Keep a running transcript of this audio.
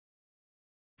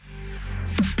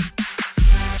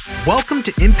Welcome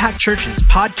to Impact Church's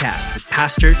podcast with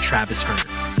Pastor Travis Hearn.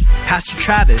 Pastor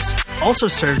Travis also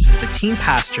serves as the team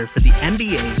pastor for the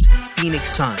NBA's Phoenix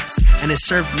Suns and has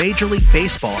served Major League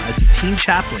Baseball as the team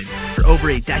chaplain for over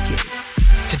a decade.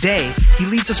 Today, he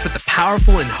leads us with a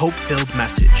powerful and hope-filled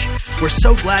message. We're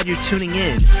so glad you're tuning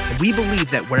in, and we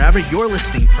believe that wherever you're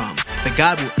listening from, that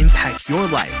God will impact your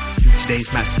life through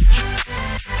today's message.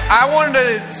 I wanted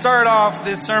to start off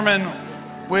this sermon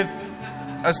with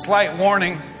a slight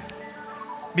warning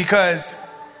because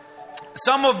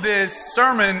some of this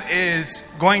sermon is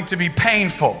going to be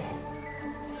painful.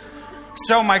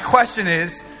 So my question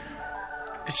is,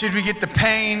 should we get the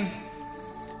pain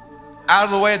out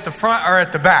of the way at the front or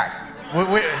at the back?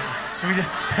 Should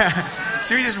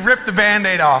we just rip the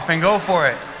Band-Aid off and go for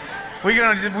it? We're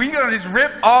gonna just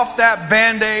rip off that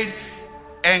Band-Aid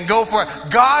and go for it.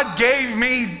 God gave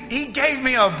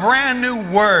me a brand new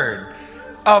word,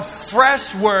 a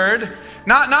fresh word,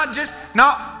 not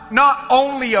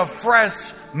only a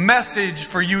fresh message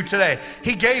for you today.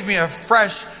 He gave me a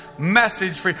fresh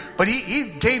message for you, but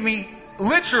he gave me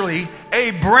literally a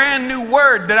brand new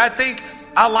word that I think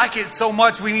I like it so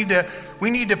much. We need to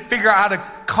figure out how to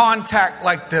contact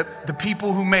like the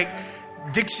people who make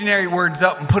dictionary words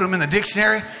up and put them in the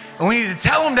dictionary, and we need to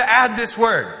tell them to add this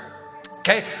word.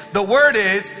 Okay, the word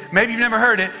is, maybe you've never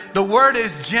heard it, the word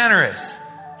is generous.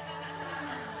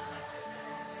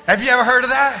 Have you ever heard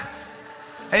of that?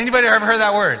 Anybody ever heard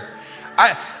that word?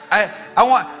 I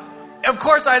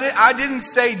didn't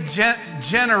say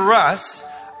generous,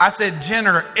 I said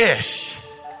GenerOUS.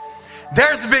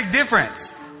 There's a big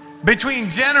difference between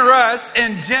generous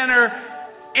and GenerOUS.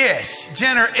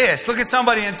 GenerOUS. Look at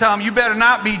somebody and tell them, you better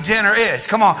not be GenerOUS.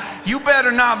 Come on, you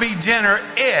better not be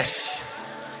GenerOUS.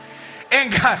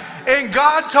 And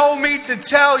God told me to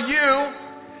tell you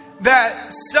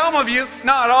that some of you,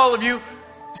 not all of you,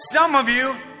 some of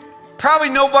you, probably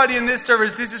nobody in this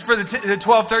service, this is for the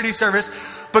 12:30 service,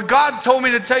 but God told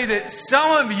me to tell you that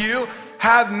some of you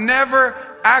have never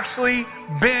actually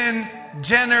been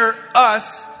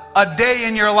GenerOUS a day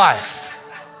in your life.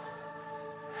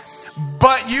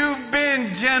 But you've been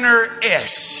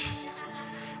GenerOUS.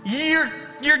 You're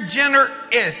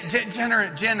GenerOUS.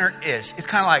 GenerOUS. It's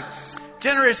kind of like,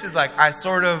 GenerOUS is like, I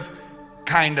sort of,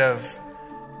 kind of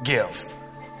give.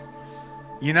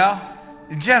 You know?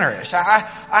 GenerOUS.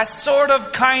 I sort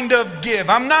of, kind of give.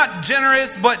 I'm not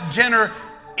generous, but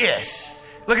GenerOUS.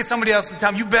 Look at somebody else and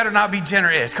tell them, you better not be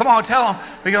GenerOUS. Come on, tell them.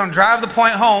 We're going to drive the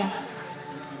point home.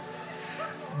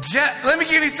 Let me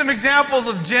give you some examples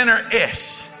of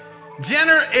GenerOUS.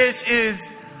 GenerOUS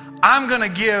is, I'm going to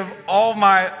give all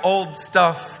my old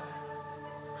stuff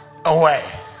away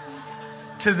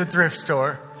to the thrift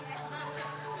store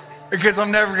because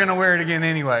I'm never going to wear it again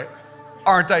anyway.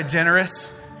 Aren't I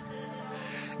generous?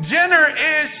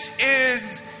 GenerOUS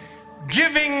is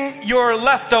giving your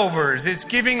leftovers. It's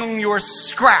giving your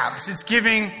scraps. It's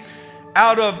giving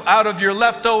out of your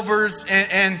leftovers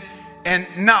and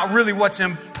not really what's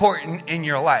important in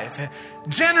your life.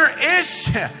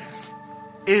 GenerOUS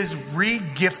is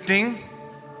re-gifting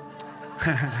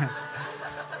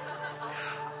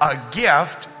a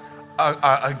gift,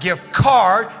 a gift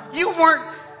card.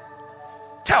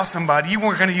 Tell somebody you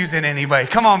weren't going to use it anyway.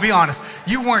 Come on, be honest.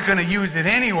 You weren't going to use it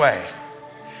anyway.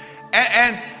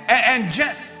 And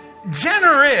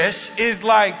GenerOUS is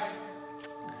like,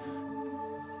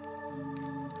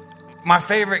 my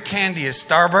favorite candy is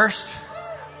Starburst.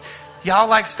 Y'all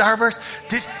like Starburst?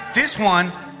 This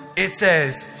one, it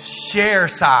says share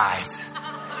size.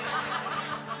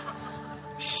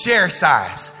 Share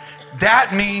size.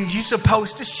 That means you're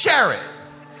supposed to share it.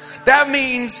 That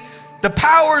means the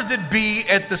powers that be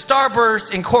at the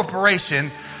Starburst Incorporation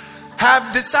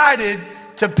have decided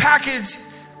to package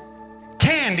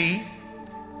candy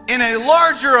in a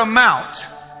larger amount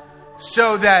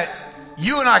so that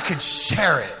you and I could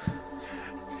share it.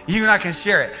 You and I can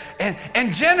share it. And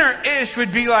GenerOUS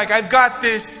would be like, I've got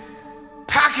this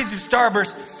package of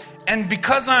Starburst, and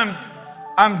because I'm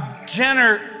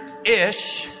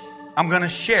GenerOUS, I'm going to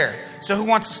share. So who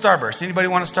wants a Starburst? Anybody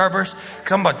want a Starburst?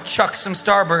 Because I'm about to chuck some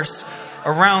Starbursts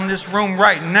around this room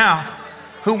right now.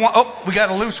 We got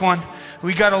a loose one.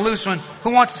 We got a loose one.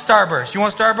 Who wants a Starburst? You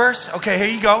want a Starburst? Okay, here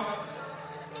you go.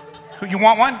 You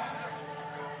want one?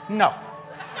 No.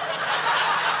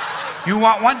 You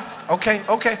want one? Okay.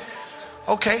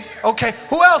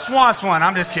 Who else wants one?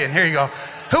 I'm just kidding. Here you go.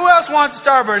 Who else wants a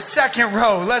Starburst? Second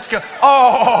row. Let's go.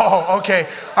 Oh, okay.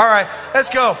 All right. Let's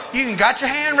go. You even got your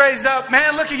hand raised up.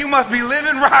 Man, look at you. Must be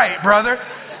living right, brother.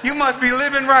 You must be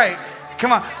living right.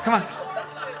 Come on.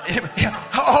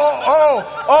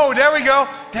 Oh, there we go.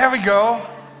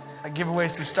 I give away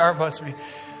some Starbucks.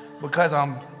 Because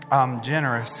I'm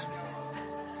generous.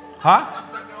 Huh?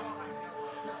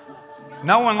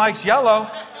 No one likes yellow.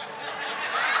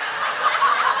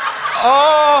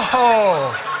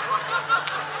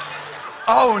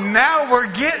 Oh, now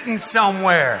we're getting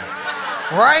somewhere,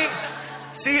 right?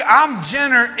 See, I'm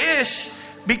Jenner-ish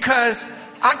because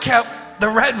I kept the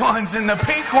red ones and the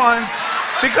pink ones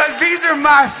because these are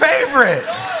my favorite.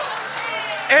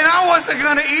 And I wasn't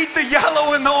going to eat the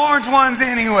yellow and the orange ones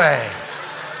anyway.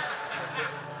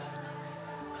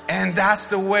 And that's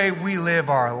the way we live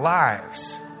our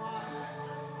lives.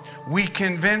 We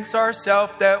convince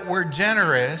ourselves that we're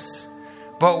generous,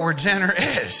 but we're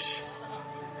Jenner-ish.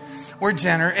 We're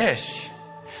Jenner-ish.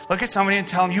 Look at somebody and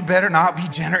tell them, you better not be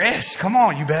Jenner-ish. Come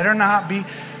on, you better not be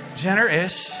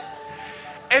Jenner-ish.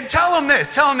 And tell them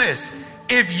this.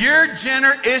 If you're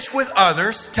Jenner-ish with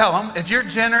others, tell them, if you're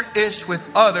Jenner-ish with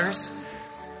others,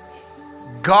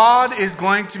 God is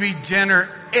going to be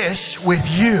Jenner-ish with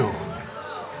you.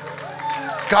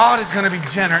 God is going to be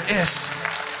Jenner-ish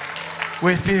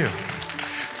with you.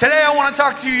 Today I want to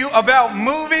talk to you about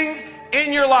moving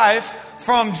in your life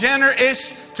from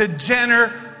Jenner-ish to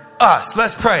GenerOUS.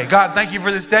 Let's pray. God, thank you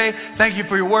for this day. Thank you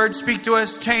for your word. Speak to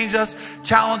us, change us,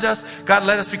 challenge us. God,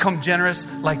 let us become generous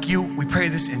like you. We pray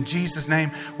this in Jesus'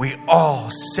 name. We all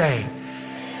say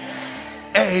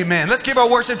amen. Let's give our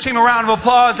worship team a round of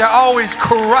applause. They're always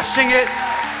crushing it.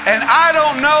 And I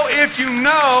don't know if you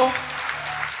know,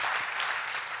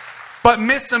 but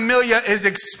Miss Amelia is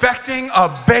expecting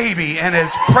a baby and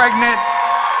is pregnant.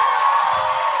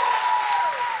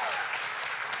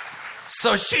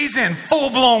 So she's in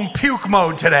full-blown puke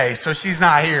mode today, so she's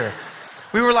not here.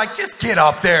 We were like, just get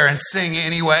up there and sing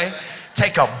anyway.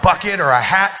 Take a bucket or a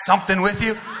hat, something with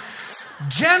you.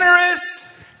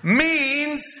 Generous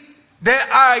means that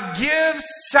I give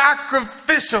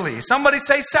sacrificially. Somebody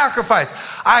say sacrifice.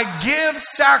 I give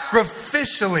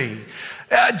sacrificially.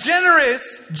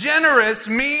 Generous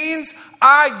means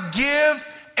I give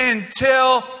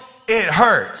until it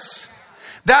hurts.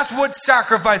 That's what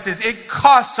sacrifice is. It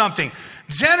costs something.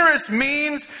 Generous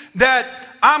means that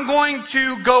I'm going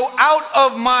to go out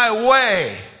of my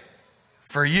way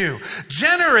for you.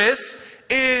 Generous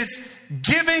is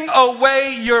giving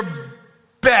away your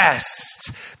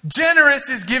best. Generous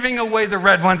is giving away the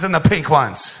red ones and the pink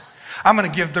ones. I'm going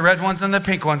to give the red ones and the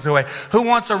pink ones away. Who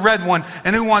wants a red one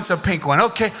and who wants a pink one?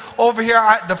 Okay, over here,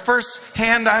 the first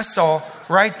hand I saw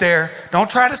right there. Don't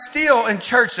try to steal in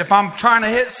church if I'm trying to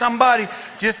hit somebody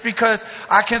just because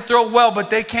I can throw well, but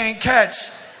they can't catch.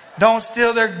 Don't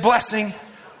steal their blessing.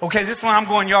 Okay, this one, I'm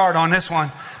going yard on this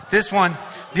one. This one,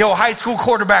 the old high school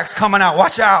quarterback's coming out.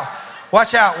 Watch out.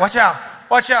 Watch out. Watch out.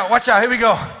 Watch out. Watch out. Here we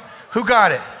go. Who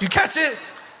got it? Did you catch it?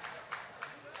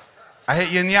 I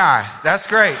hit you in the eye. That's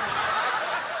great.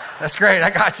 That's great. I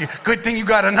got you. Good thing you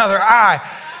got another eye.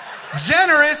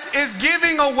 Generous is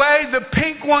giving away the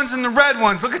pink ones and the red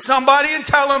ones. Look at somebody and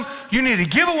tell them you need to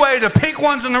give away the pink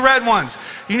ones and the red ones.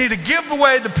 You need to give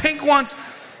away the pink ones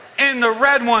and the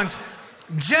red ones.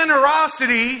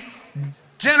 Generosity,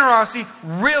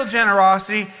 real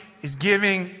generosity is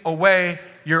giving away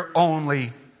your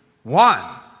only one.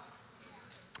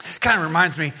 Kind of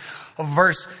reminds me of a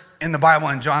verse in the Bible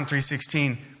in John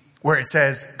 3:16 where it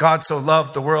says, God so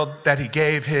loved the world that he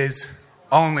gave his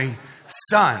only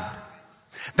son.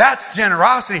 That's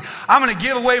generosity. I'm going to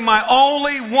give away my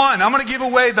only one. I'm going to give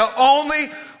away the only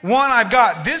one I've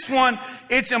got. This one,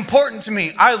 it's important to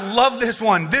me. I love this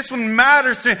one. This one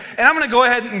matters to me. And I'm going to go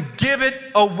ahead and give it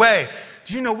away.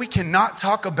 Do you know we cannot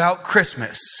talk about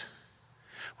Christmas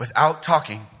without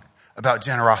talking about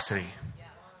generosity?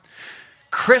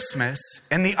 Christmas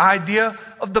and the idea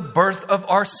of the birth of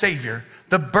our Savior,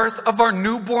 the birth of our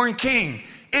newborn King,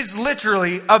 is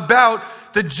literally about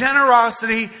the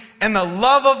generosity and the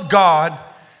love of God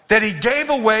that he gave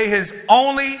away his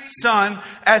only son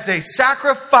as a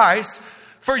sacrifice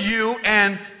for you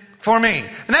and for me.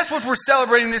 And that's what we're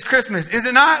celebrating this Christmas, is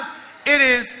it not? It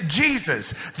is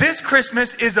Jesus. This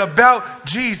Christmas is about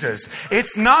Jesus.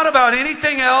 It's not about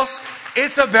anything else.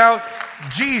 It's about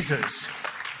Jesus.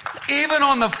 Even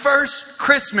on the first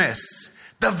Christmas,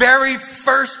 the very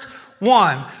first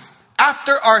one,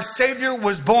 after our Savior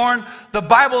was born, the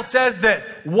Bible says that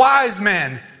wise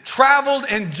men traveled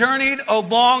and journeyed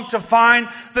along to find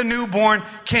the newborn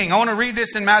King. I want to read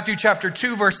this in Matthew chapter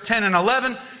 2, verse 10 and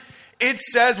 11. It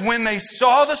says, when they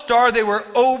saw the star, they were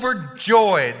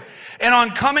overjoyed. And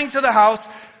on coming to the house,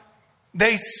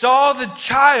 they saw the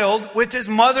child with his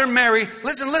mother Mary.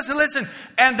 Listen.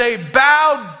 And they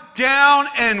bowed down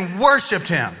and worshiped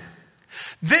him.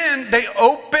 Then they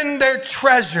opened their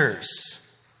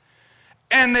treasures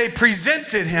and they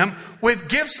presented him with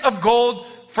gifts of gold,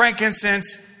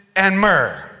 frankincense, and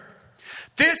myrrh.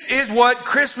 This is what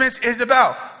Christmas is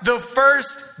about. The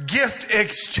first gift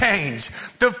exchange.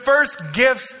 The first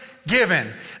gifts given.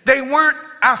 They weren't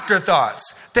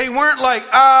afterthoughts. They weren't like,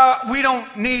 we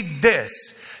don't need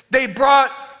this. They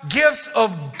brought gifts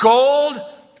of gold,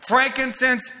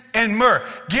 frankincense, and myrrh.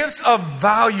 Gifts of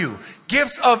value.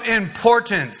 Gifts of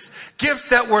importance. Gifts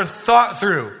that were thought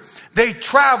through. They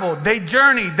traveled. They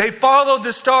journeyed. They followed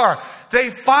the star.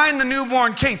 They find the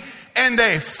newborn king. And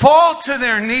they fall to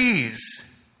their knees.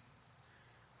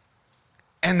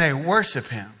 And they worship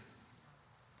him.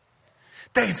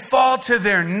 They fall to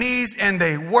their knees and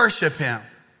they worship him.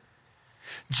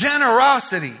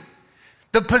 Generosity,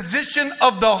 the position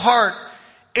of the heart,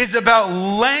 is about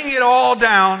laying it all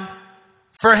down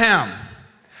for him.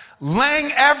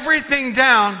 Laying everything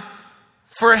down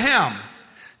for him.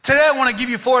 Today I want to give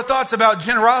you 4 thoughts about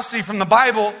generosity from the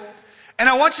Bible. And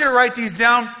I want you to write these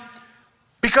down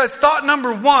because thought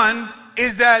number 1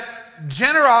 is that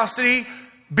generosity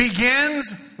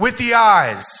begins with the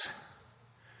eyes.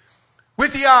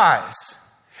 With the eyes.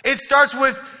 It starts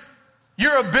with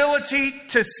your ability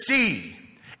to see.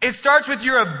 It starts with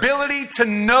your ability to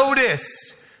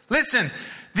notice. Listen,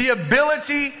 the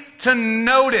ability to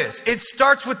notice. It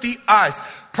starts with the eyes.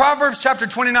 Proverbs chapter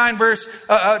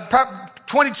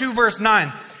 22 verse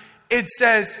 9. It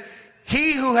says,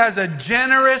 he who has a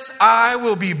generous eye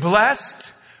will be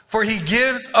blessed, for he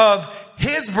gives of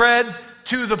his bread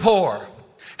to the poor.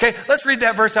 Okay, let's read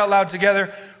that verse out loud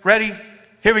together. Ready?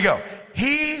 Here we go.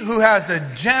 He who has a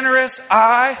generous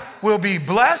eye will be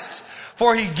blessed,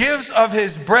 for he gives of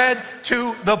his bread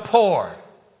to the poor.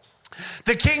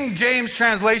 The King James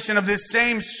translation of this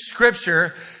same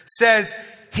scripture says,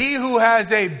 he who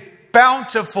has a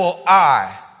bountiful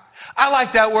eye. I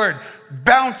like that word,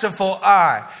 bountiful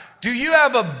eye. Do you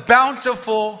have a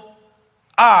bountiful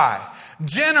eye?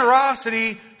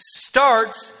 Generosity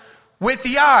starts with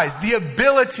the eyes, the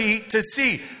ability to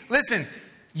see. Listen,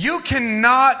 you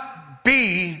cannot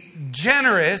be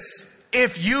generous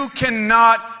if you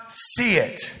cannot see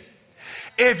it.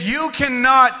 If you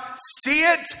cannot see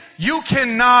it, you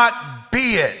cannot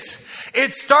be it.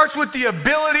 It starts with the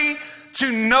ability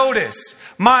to notice.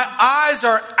 My eyes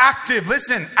are active.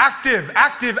 Listen, active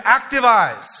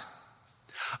eyes.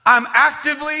 I'm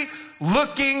actively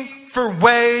looking for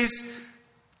ways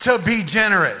to be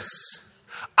generous.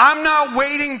 I'm not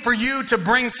waiting for you to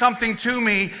bring something to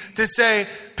me to say,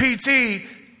 PT,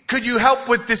 could you help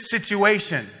with this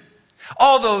situation?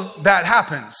 Although that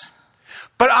happens.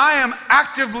 But I am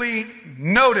actively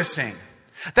noticing.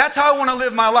 That's how I want to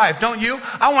live my life, don't you?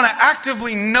 I want to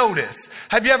actively notice.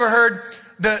 Have you ever heard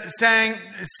the saying,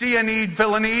 see a need,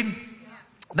 fill a need?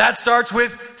 That starts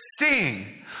with seeing.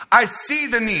 I see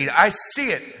the need. I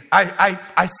see it.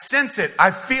 I sense it.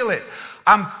 I feel it.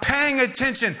 I'm paying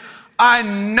attention. I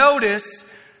notice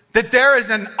that there is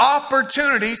an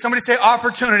opportunity, somebody say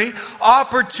opportunity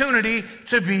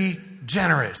to be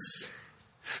generous.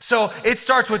 So it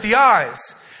starts with the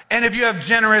eyes. And if you have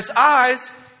generous eyes,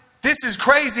 this is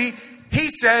crazy. He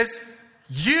says,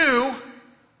 you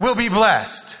will be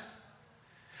blessed.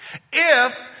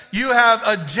 If you have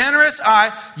a generous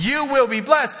eye, you will be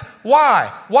blessed.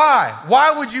 Why?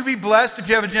 Why would you be blessed if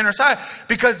you have a generous eye?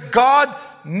 Because God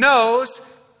knows,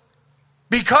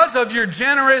 because of your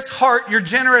generous heart, your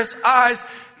generous eyes,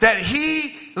 that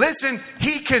He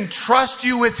can trust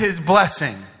you with His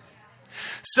blessing.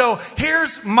 So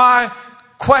here's my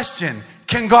question.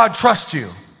 Can God trust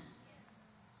you?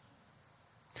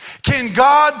 Can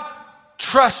God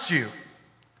trust you?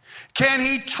 Can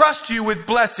He trust you with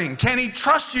blessing? Can He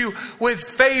trust you with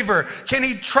favor? Can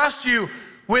He trust you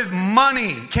with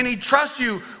money? Can He trust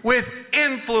you with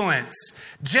influence?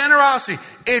 Generosity.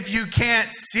 If you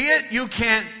can't see it, you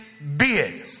can't be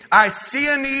it. I see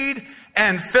a need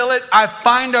and fill it. I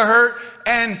find a hurt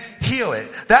and heal it.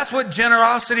 That's what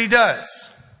generosity does.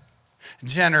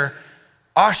 Generosity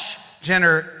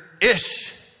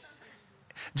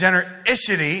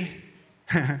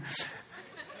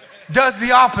does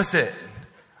the opposite,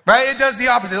 right? It does the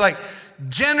opposite. Like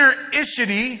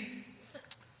generosity,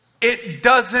 it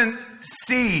doesn't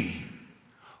see,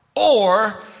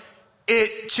 or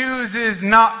it chooses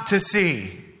not to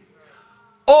see,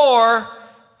 or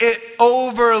it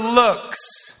overlooks.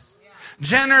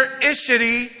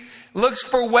 Generosity looks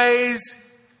for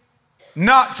ways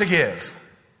not to give.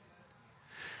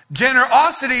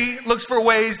 Generosity looks for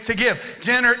ways to give.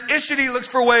 Generosity looks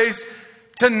for ways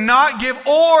to not give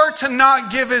or to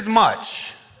not give as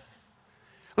much.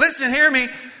 Listen, hear me.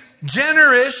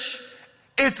 Generous,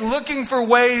 it's looking for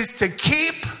ways to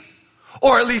keep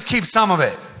or at least keep some of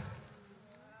it.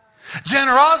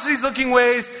 Generosity is looking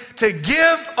ways to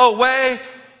give away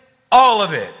all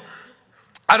of it.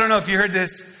 I don't know if you heard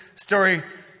this story.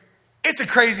 It's a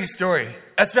crazy story,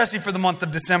 especially for the month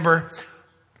of December,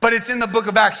 but it's in the book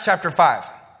of Acts chapter 5.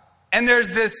 And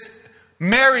there's this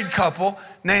married couple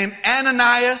named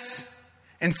Ananias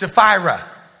and Sapphira.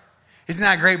 Isn't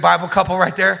that a great Bible couple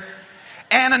right there?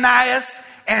 Ananias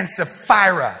and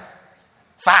Sapphira.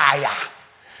 Fire.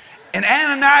 And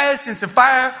Ananias and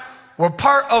Sapphira were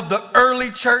part of the early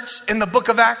church in the book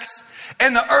of Acts.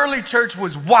 And the early church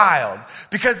was wild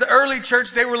because the early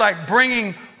church, they were like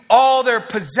bringing all their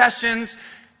possessions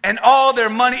and all their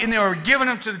money, and they were giving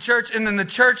them to the church, and then the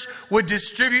church would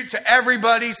distribute to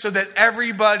everybody so that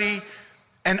everybody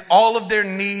and all of their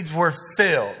needs were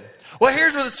filled. Well,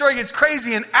 here's where the story gets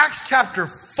crazy. In Acts chapter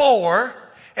 4,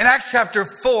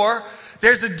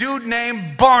 there's a dude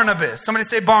named Barnabas. Somebody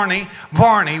say Barney.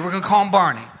 Barney, we're going to call him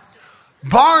Barney.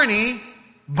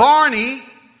 Barney,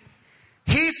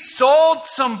 he sold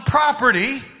some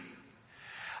property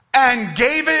and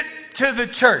gave it to the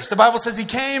church. The Bible says he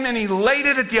came and he laid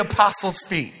it at the apostles'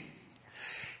 feet.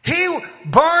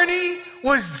 Barney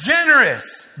was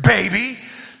generous, baby.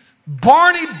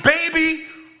 Barney, baby,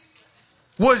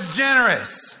 was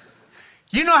generous.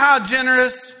 You know how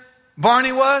generous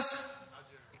Barney was?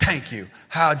 Thank you.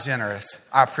 How generous.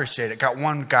 I appreciate it. Got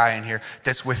one guy in here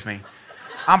that's with me.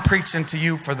 I'm preaching to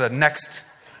you for the next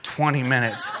 20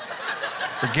 minutes.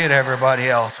 Forget everybody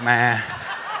else, man.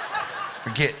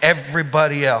 Forget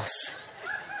everybody else.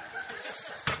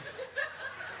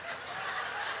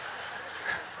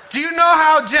 Do you know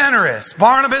how generous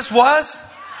Barnabas was?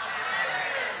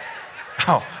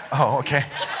 Oh, okay.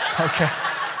 Okay.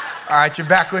 All right, you're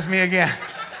back with me again.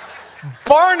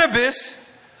 Barnabas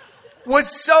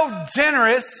was so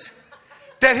generous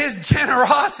that his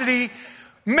generosity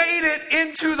made it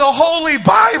into the Holy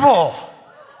Bible.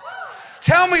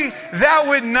 Tell me that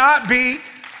would not be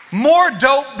more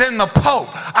dope than the Pope.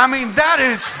 I mean, that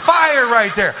is fire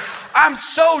right there. I'm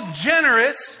so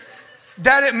generous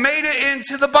that it made it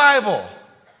into the Bible.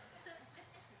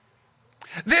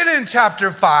 Then in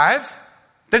chapter 5,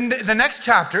 the next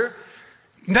chapter,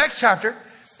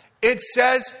 it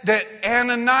says that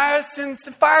Ananias and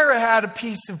Sapphira had a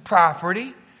piece of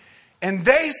property and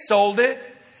they sold it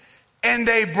and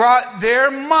they brought their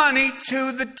money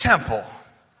to the temple.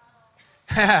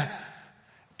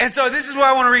 And so this is what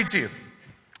I want to read to you.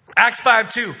 Acts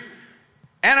 5:2.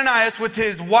 Ananias, with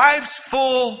his wife's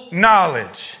full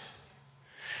knowledge.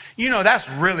 You know, that's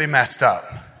really messed up.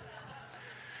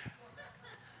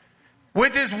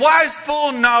 With his wife's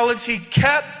full knowledge, he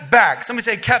kept back. Somebody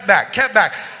say kept back. Kept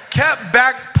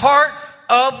back part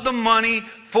of the money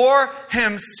for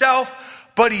himself,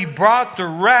 but he brought the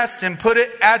rest and put it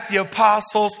at the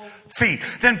apostles' feet.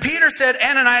 Then Peter said,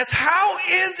 Ananias, how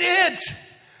is it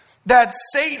that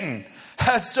Satan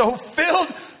has so filled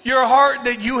your heart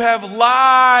that you have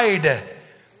lied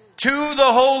to the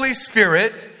Holy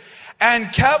Spirit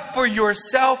and kept for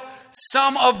yourself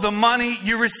some of the money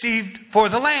you received for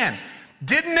the land?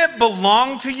 Didn't it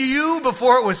belong to you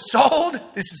before it was sold?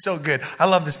 This is so good. I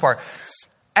love this part.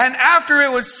 And after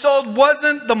it was sold,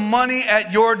 wasn't the money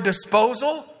at your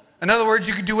disposal? In other words,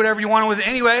 you could do whatever you wanted with it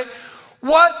anyway.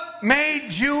 What made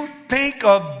you think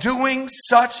of doing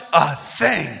such a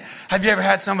thing? Have you ever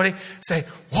had somebody say,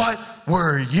 what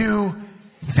were you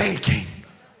thinking?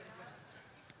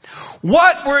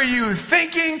 What were you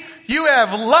thinking? You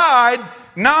have lied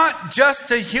not just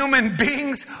to human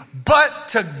beings, but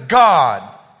to God.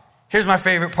 Here's my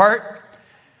favorite part.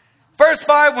 Verse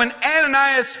 5, when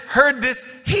Ananias heard this,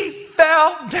 he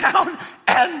fell down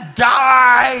and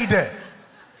died.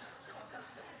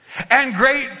 And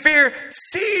great fear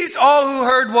seized all who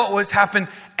heard what was happening,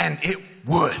 and it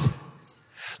would.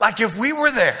 Like if we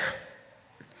were there,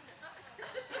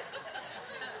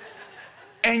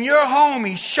 and your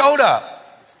homie showed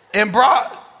up and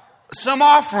brought some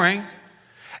offering,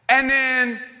 and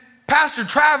then Pastor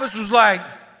Travis was like,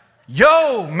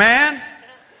 yo, man,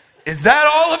 is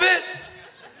that all of it?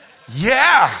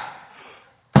 Yeah.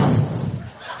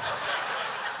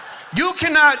 You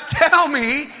cannot tell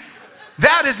me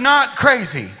that is not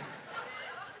crazy.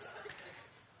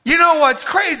 You know what's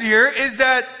crazier is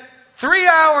that 3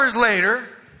 hours later,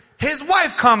 his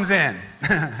wife comes in.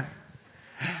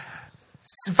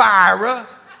 Sapphira.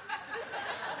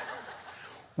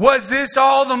 Was this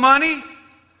all the money?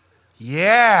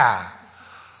 Yeah.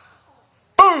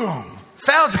 Boom.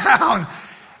 Fell down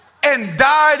and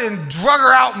died and drug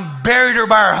her out and buried her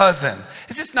by her husband.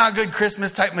 Is this not good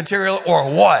Christmas type material or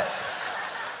what?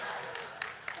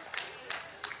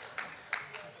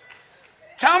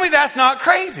 Tell me that's not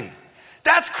crazy.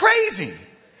 That's crazy.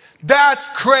 That's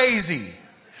crazy.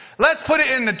 Let's put it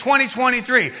into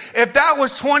 2023. If that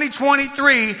was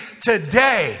 2023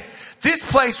 today, this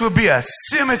place would be a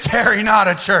cemetery, not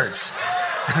a church.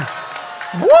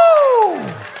 Woo!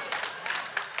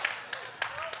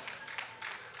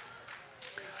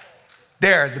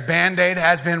 There, the Band-Aid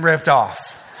has been ripped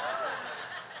off.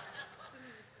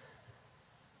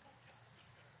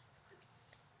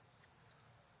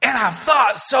 And I've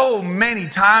thought so many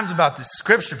times about this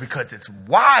scripture because it's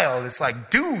wild. It's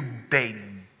like, dude, they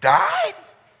died?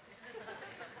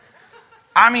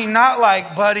 I mean, not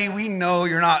like, buddy, we know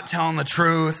you're not telling the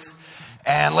truth.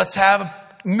 And let's have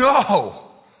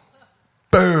no.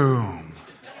 Boom.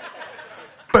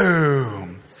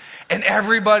 Boom. And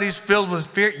everybody's filled with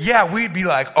fear. Yeah, we'd be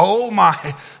like, oh my,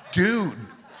 dude.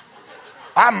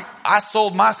 I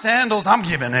sold my sandals. I'm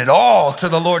giving it all to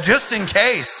the Lord just in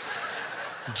case.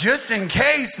 Just in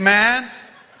case, man.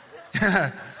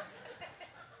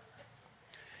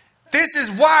 This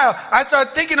is wild. I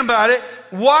started thinking about it.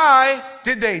 Why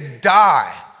did they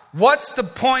die? What's the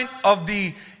point of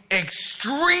the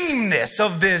extremeness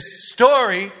of this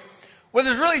story? Well,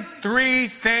 there's really three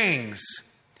things.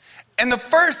 And the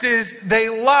first is they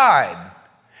lied.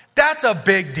 That's a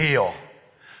big deal.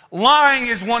 Lying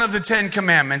is one of the 10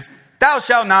 commandments. Thou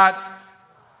shalt not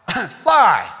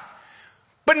lie.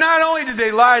 But not only did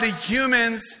they lie to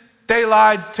humans, they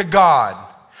lied to God.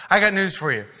 I got news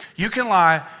for you. You can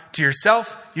lie to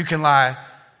yourself. You can lie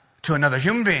to another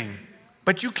human being.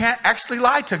 But you can't actually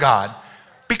lie to God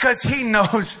because He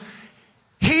knows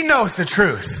the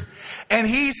truth. And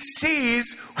He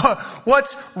sees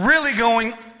what's really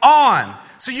going on.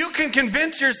 So you can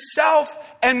convince yourself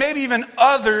and maybe even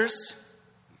others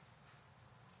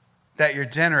that you're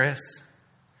generous,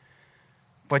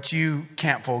 but you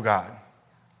can't fool God.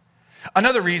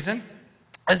 Another reason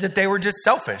is that they were just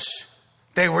selfish.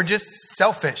 They were just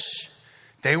selfish.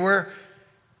 They were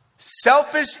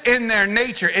selfish in their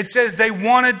nature. It says they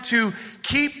wanted to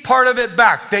keep part of it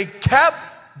back. They kept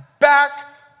back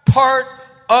part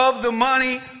of the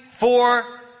money for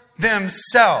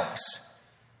themselves.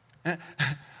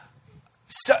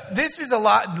 So this is a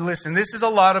lot. Listen, this is a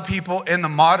lot of people in the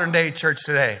modern day church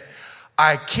today.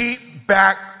 I keep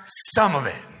back some of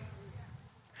it.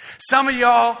 Some of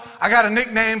y'all, I got a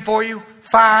nickname for you,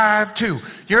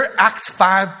 5'2". You're Acts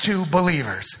 5'2"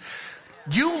 believers.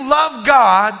 You love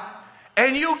God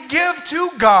and you give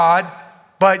to God,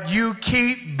 but you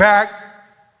keep back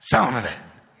some of it.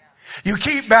 You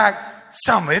keep back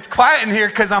some of it. It's quiet in here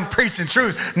because I'm preaching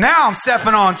truth. Now I'm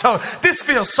stepping on toes. This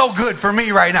feels so good for me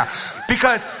right now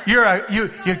because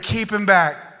you're keeping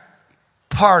back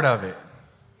part of it.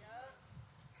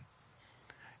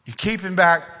 You're keeping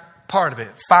back part of it.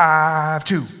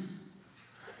 5'2".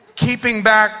 Keeping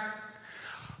back.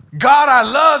 God, I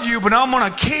love you, but I'm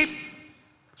going to keep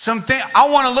something. I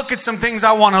want to look at some things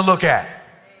I want to look at.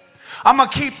 I'm going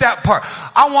to keep that part.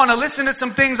 I want to listen to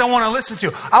some things I want to listen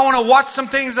to. I want to watch some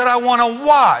things that I want to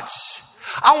watch.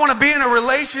 I want to be in a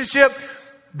relationship.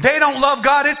 They don't love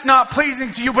God. It's not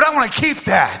pleasing to you, but I want to keep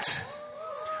that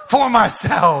for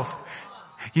myself.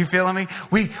 You feeling me?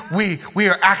 We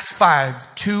are Acts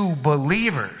 5'2"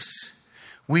 believers.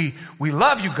 We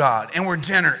love you, God, and we're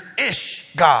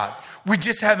generous, God. We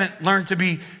just haven't learned to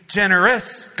be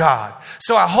generous, God.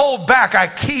 So I hold back. I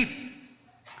keep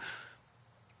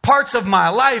parts of my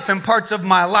life and parts of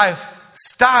my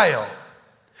lifestyle.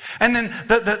 And then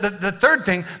the third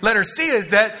thing, letter C, is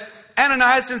that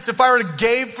Ananias and Sapphira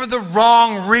gave for the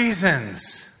wrong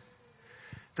reasons.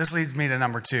 This leads me to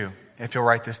number 2, if you'll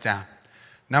write this down.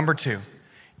 Number 2,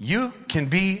 you can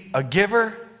be a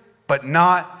giver, but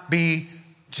not be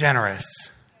generous.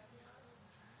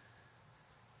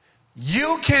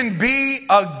 You can be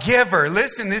a giver.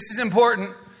 Listen, this is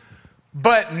important,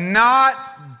 but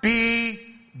not be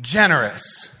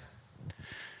generous.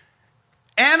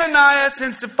 Ananias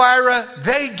and Sapphira,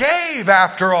 they gave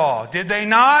after all. Did they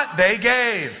not? They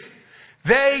gave.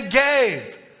 They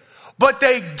gave. But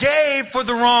they gave for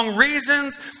the wrong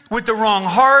reasons, with the wrong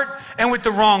heart, and with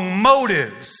the wrong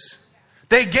motives.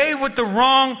 They gave with the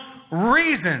wrong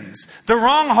reasons, the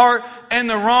wrong heart, and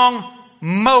the wrong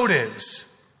motives.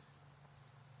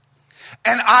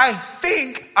 And I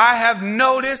think I have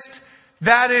noticed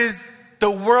that is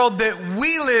the world that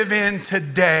we live in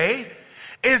today,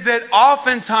 is that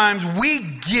oftentimes we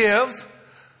give,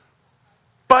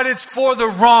 but it's for the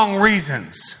wrong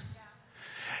reasons.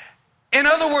 In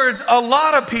other words, a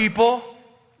lot of people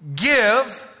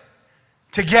give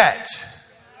to get.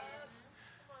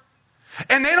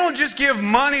 And they don't just give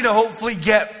money to hopefully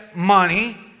get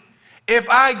money. If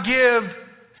I give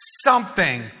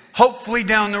something, hopefully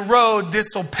down the road, this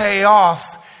will pay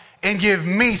off and give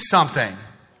me something.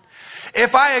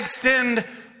 If I extend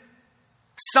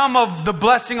some of the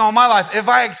blessing on my life, if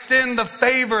I extend the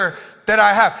favor that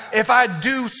I have, if I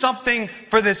do something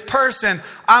for this person,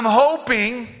 I'm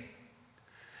hoping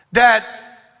that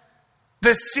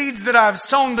the seeds that I've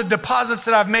sown, the deposits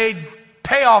that I've made,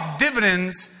 pay off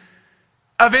dividends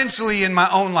eventually in my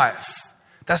own life.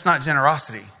 That's not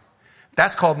generosity.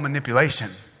 That's called manipulation.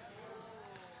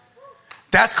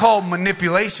 That's called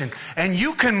manipulation. And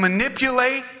you can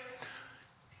manipulate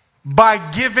by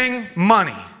giving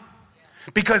money,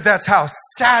 because that's how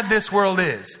sad this world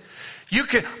is.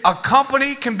 A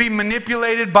company can be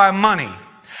manipulated by money.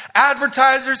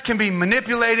 Advertisers can be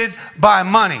manipulated by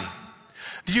money.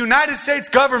 The United States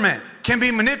government can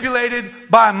be manipulated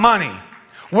by money.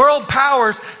 World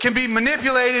powers can be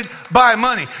manipulated by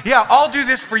money. Yeah, I'll do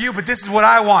this for you, but this is what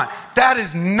I want. That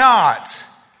is not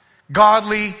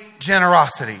godly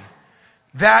generosity.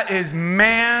 That is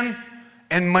man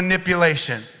and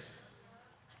manipulation.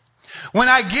 When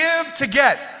I give to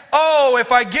get,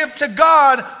 if I give to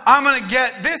God, I'm going to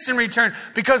get this in return.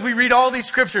 Because we read all these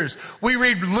scriptures. We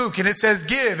read Luke and it says,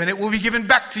 give and it will be given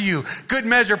back to you. Good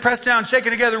measure, pressed down,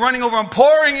 shaken together, running over and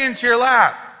pouring into your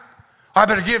lap. I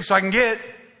better give so I can get.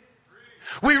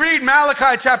 We read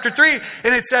Malachi chapter 3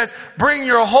 and it says, bring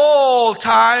your whole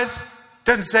tithe. It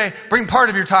doesn't say, bring part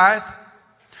of your tithe.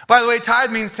 By the way,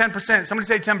 tithe means 10%. Somebody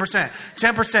say 10%.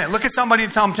 10%. Look at somebody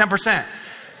and tell them 10%.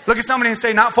 Look at somebody and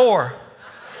say, not 4.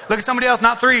 Look at somebody else,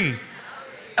 not 3. And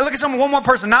look at one more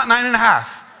person, not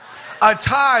 9.5. A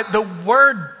tithe, the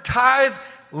word tithe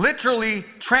literally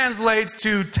translates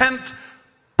to 10th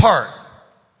part.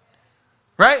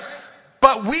 Right?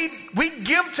 But we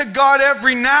give to God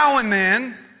every now and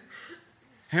then,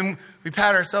 and we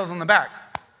pat ourselves on the back.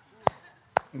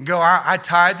 And go, I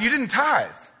tithe. You didn't tithe.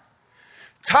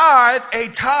 A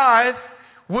tithe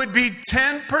would be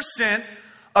 10%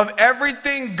 of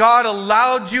everything God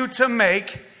allowed you to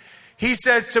make. He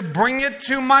says to bring it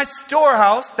to my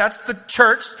storehouse. That's the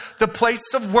church, the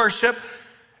place of worship.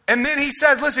 And then he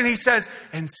says,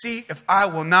 and see if I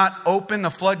will not open the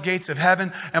floodgates of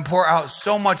heaven and pour out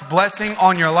so much blessing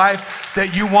on your life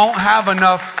that you won't have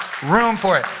enough room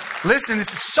for it. Listen,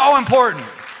 this is so important.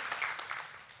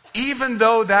 Even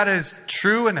though that is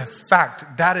true and a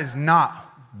fact, that is not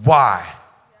why.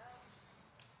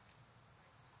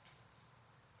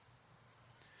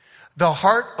 The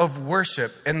heart of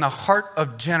worship and the heart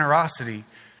of generosity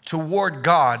toward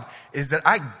God is that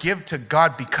I give to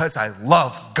God because I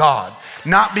love God,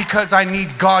 not because I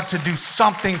need God to do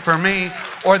something for me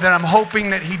or that I'm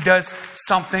hoping that he does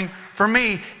something for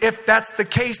me. If that's the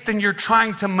case, then you're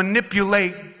trying to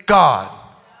manipulate God.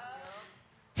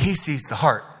 He sees the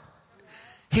heart.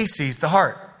 He sees the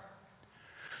heart.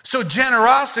 So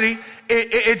generosity,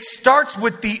 it starts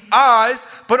with the eyes,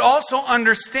 but also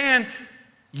understand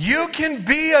you can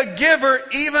be a giver,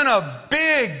 even a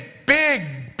big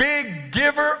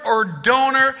giver or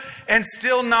donor, and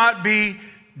still not be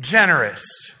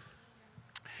generous.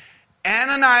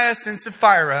 Ananias and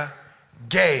Sapphira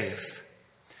gave.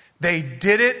 They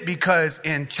did it because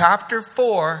in chapter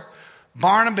 4,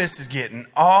 Barnabas is getting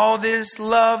all this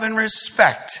love and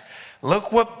respect.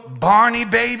 Look what Barney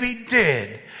baby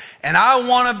did. And I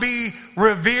want to be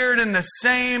revered in the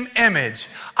same image.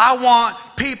 I want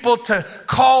people to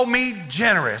call me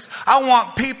generous. I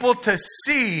want people to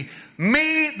see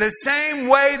me the same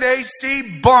way they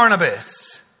see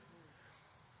Barnabas.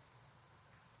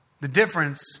 The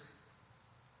difference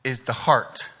is the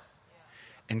heart.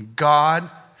 And God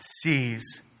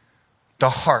sees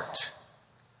the heart.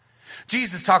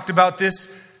 Jesus talked about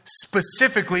this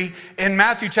specifically in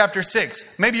Matthew chapter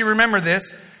 6. Maybe you remember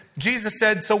this. Jesus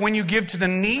said, so when you give to the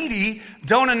needy,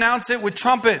 don't announce it with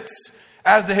trumpets,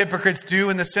 as the hypocrites do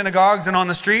in the synagogues and on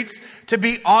the streets, to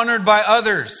be honored by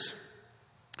others.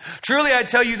 Truly, I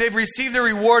tell you, they've received their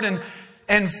reward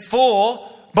in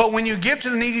full. But when you give to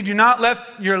the needy, do not let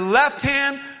your left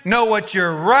hand know what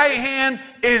your right hand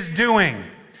is doing,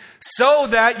 so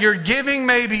that your giving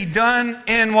may be done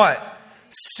in what?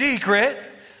 Secret.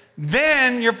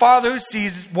 Then your Father who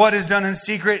sees what is done in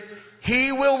secret,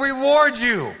 he will reward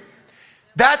you.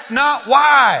 That's not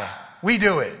why we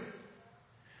do it.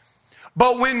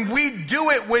 But when we do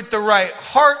it with the right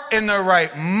heart and the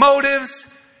right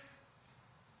motives,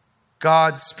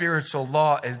 God's spiritual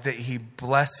law is that he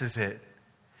blesses it.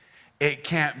 It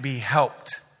can't be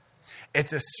helped.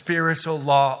 It's a spiritual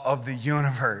law of the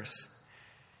universe.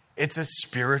 It's a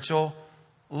spiritual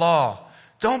law.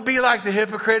 Don't be like the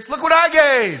hypocrites. Look what I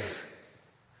gave.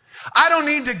 I don't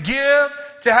need to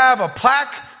give to have a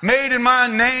plaque made in my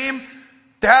name.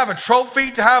 to have a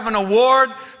trophy, to have an award,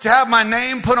 to have my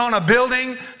name put on a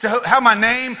building, to have my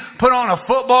name put on a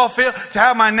football field, to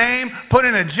have my name put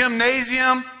in a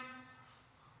gymnasium.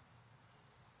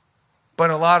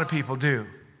 But a lot of people do,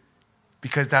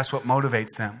 because that's what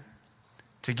motivates them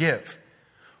to give.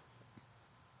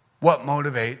 What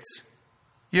motivates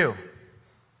you?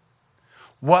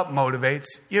 What motivates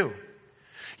you?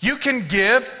 You can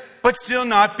give, but still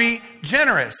not be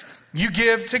generous. You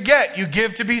give to get. You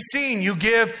give to be seen. You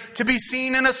give to be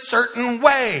seen in a certain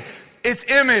way. It's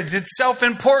image. It's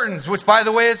self-importance, which, by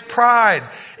the way, is pride.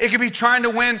 It could be trying to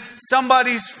win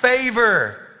somebody's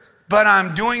favor. But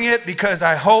I'm doing it because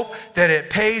I hope that it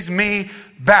pays me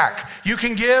back. You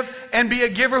can give and be a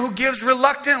giver who gives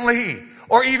reluctantly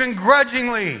or even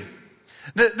grudgingly.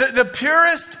 The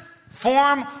purest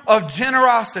form of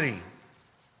generosity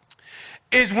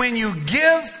is when you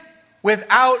give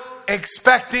without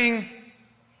expecting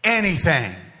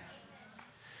anything.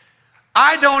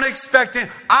 I don't expect it.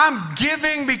 I'm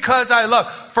giving because I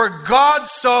love. For God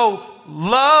so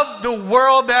loved the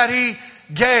world that he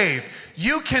gave.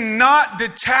 You cannot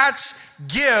detach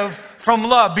give from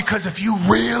love, because if you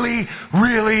really,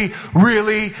 really,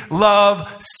 really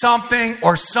love something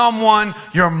or someone,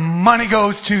 your money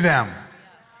goes to them.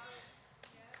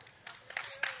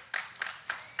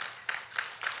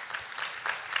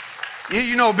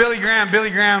 You know, Billy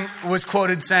Graham was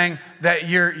quoted saying that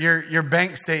your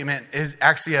bank statement is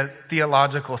actually a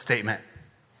theological statement.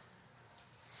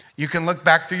 You can look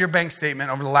back through your bank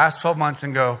statement over the last 12 months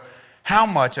and go, how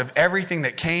much of everything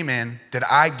that came in did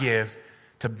I give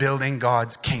to building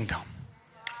God's kingdom?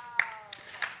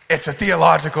 It's a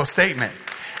theological statement.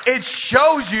 It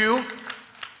shows you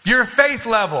your faith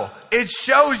level. It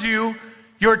shows you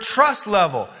your trust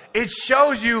level. It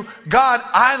shows you, God,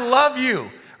 I love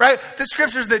you. Right? The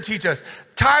scriptures that teach us.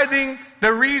 Tithing,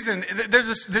 the reason,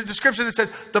 there's the scripture that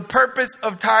says the purpose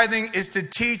of tithing is to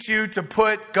teach you to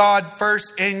put God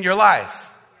first in your life.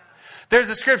 There's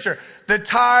a scripture. The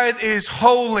tithe is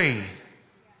holy.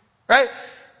 Right?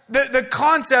 The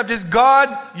concept is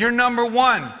God, you're number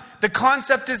one. The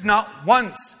concept is not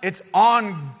once. It's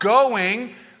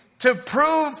ongoing to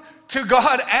prove to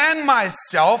God and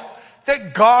myself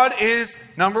that God is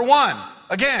number one.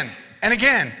 Again and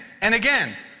again and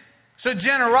again. So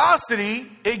generosity,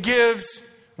 it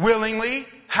gives willingly,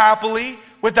 happily,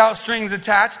 without strings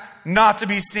attached, not to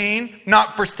be seen,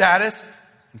 not for status,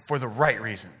 and for the right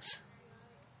reasons.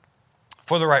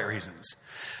 For the right reasons.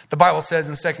 The Bible says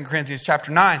in 2 Corinthians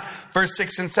chapter 9, verse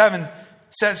 6 and 7,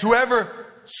 says, whoever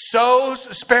sows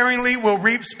sparingly will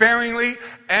reap sparingly,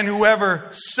 and whoever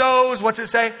sows, what's it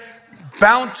say?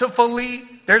 Bountifully,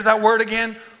 there's that word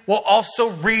again, will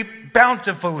also reap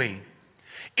bountifully.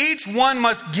 Each one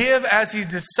must give as he's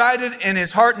decided in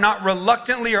his heart, not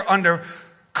reluctantly or under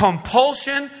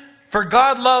compulsion. For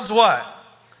God loves what?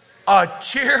 A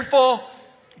cheerful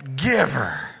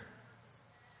giver.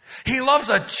 He loves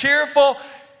a cheerful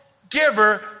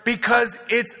giver because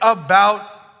it's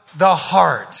about the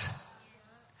heart.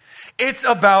 It's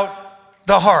about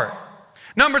the heart.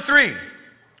 Number 3,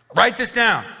 write this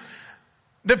down.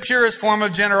 The purest form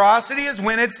of generosity is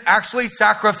when it's actually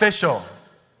sacrificial.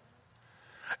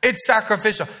 It's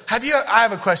sacrificial. I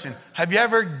have a question. Have you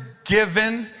ever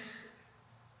given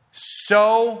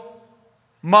so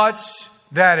much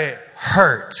that it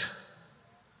hurt?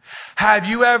 Have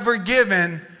you ever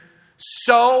given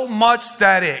so much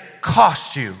that it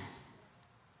cost you?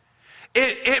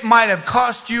 It might have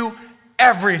cost you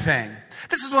everything.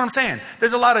 This is what I'm saying.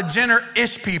 There's a lot of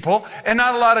gener-ish people and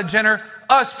not a lot of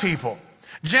gener-us people.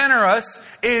 Generous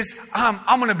is,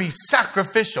 I'm going to be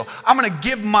sacrificial. I'm going to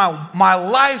give my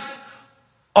life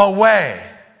away.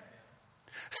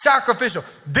 Sacrificial.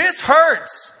 This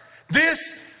hurts.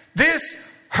 This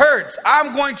hurts.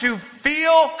 I'm going to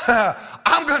feel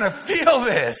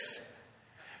this.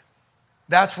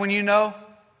 That's when you know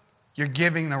you're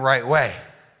giving the right way.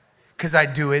 Because I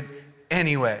do it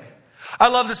anyway. I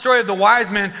love the story of the wise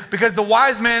men, because the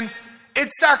wise men,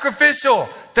 it's sacrificial.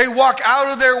 They walk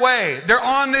out of their way. They're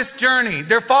on this journey.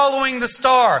 They're following the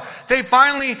star. They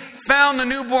finally found the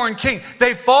newborn king.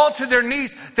 They fall to their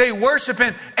knees. They worship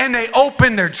him, and they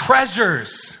open their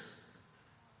treasures.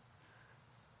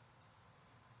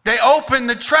 They opened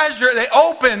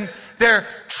their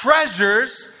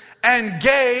treasures and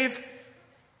gave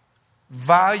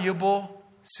valuable,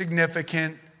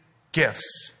 significant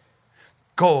gifts.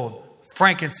 Gold,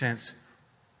 frankincense,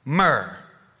 myrrh.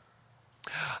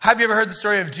 Have you ever heard the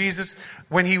story of Jesus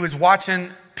when he was watching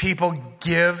people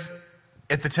give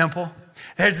at the temple?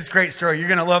 There's this great story. You're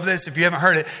going to love this if you haven't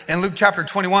heard it. In Luke chapter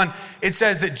 21, it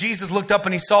says that Jesus looked up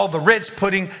and he saw the rich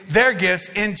putting their gifts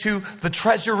into the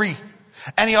treasury.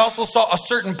 And he also saw a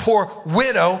certain poor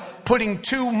widow putting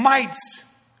 2 mites.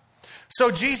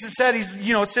 So Jesus said, he's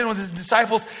sitting with his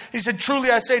disciples. He said, truly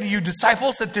I say to you,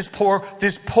 disciples, that this poor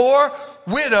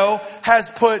widow has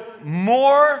put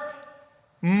more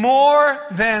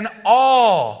than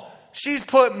all. She's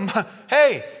put,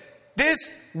 hey,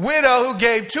 this widow who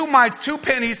gave 2 mites, 2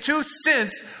 pennies, 2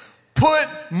 cents, put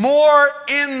more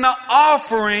in the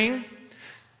offering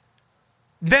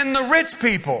than the rich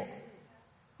people.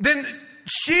 Then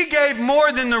she gave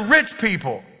more than the rich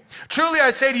people. Truly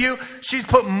I say to you, she's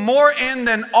put more in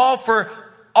than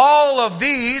all of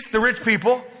these, the rich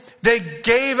people. They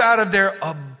gave out of their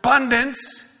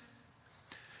abundance,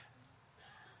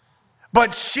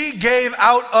 but she gave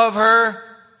out of her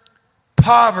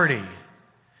poverty.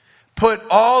 Put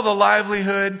all the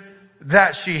livelihood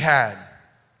that she had.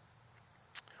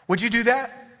 Would you do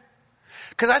that?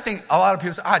 Because I think a lot of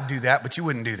people say, I'd do that, but you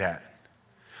wouldn't do that.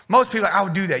 Most people are like, I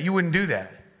would do that. You wouldn't do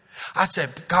that. I said,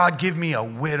 God, give me a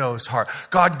widow's heart.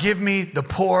 God, give me the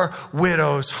poor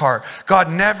widow's heart.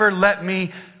 God, never let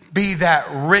me be that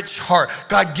rich heart.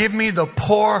 God, give me the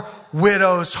poor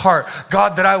widow's heart.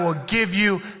 God, that I will give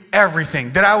you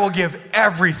everything, that I will give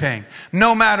everything,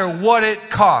 no matter what it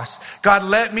costs. God,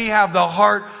 let me have the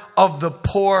heart of the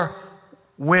poor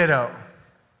widow.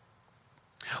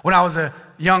 When I was a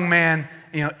young man,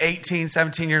 18,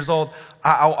 17 years old,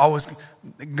 I was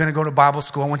going to go to Bible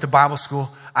school. I went to Bible school.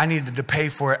 I needed to pay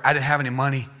for it. I didn't have any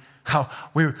money.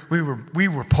 We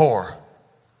were poor.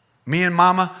 Me and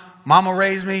Mama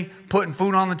raised me, putting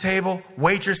food on the table,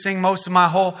 waitressing most of my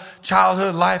whole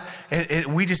childhood life.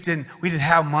 And we didn't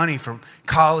have money for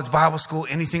college, Bible school,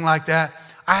 anything like that.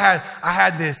 I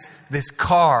had this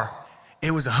car.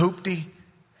 It was a Hoop de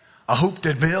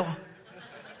Ville.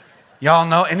 Y'all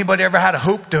know, anybody ever had a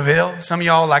Hoop de Ville? Some of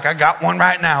y'all like, I got one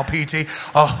right now, PT.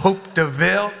 A Hoop de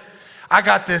Ville. I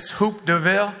got this Hoop de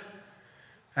Ville.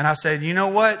 And I said, you know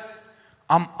what?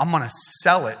 I'm going to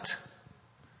sell it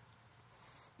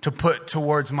to put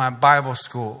towards my Bible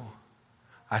school.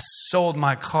 I sold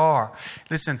my car.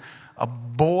 Listen, a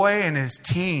boy in his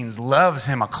teens loves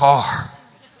him a car.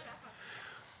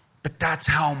 But that's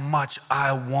how much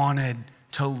I wanted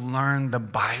to learn the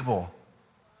Bible.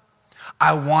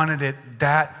 I wanted it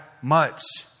that much.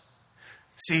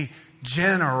 See,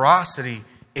 generosity,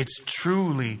 it's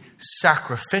truly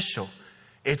sacrificial.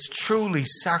 It's truly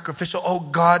sacrificial. Oh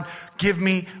God, give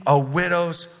me a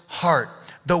widow's heart.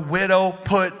 The widow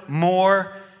put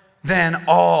more than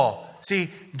all. See,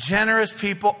 generous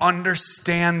people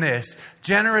understand this.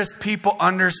 Generous people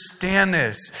understand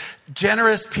this.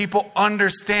 Generous people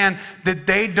understand that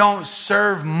they don't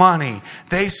serve money.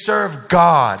 They serve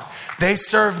God. They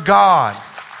serve God.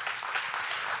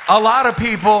 A lot of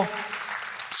people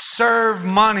serve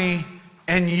money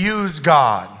and use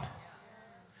God.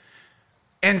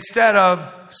 Instead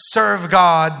of serve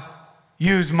God,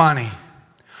 use money.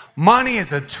 Money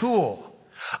is a tool.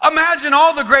 Imagine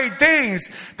all the great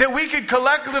things that we could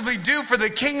collectively do for the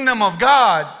kingdom of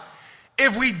God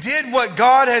if we did what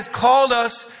God has called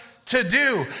us to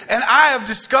do. And I have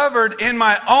discovered in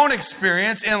my own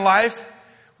experience in life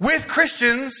with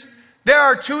Christians, there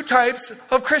are 2 types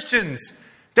of Christians.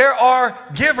 There are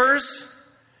givers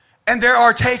and there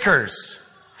are takers.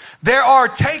 There are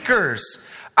takers.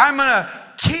 I'm going to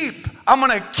keep.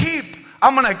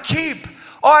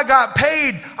 Oh, I got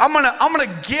paid. I'm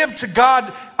gonna give to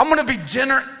God. I'm gonna be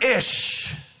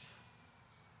generous.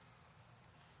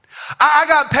 I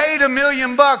got paid $1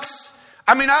 million.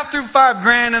 I threw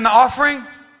 $5,000 in the offering.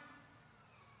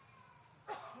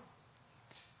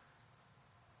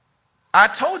 I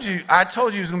told you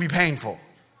it was gonna be painful.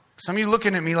 Some of you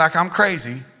looking at me like I'm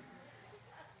crazy.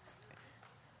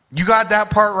 You got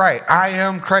that part right. I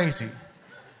am crazy.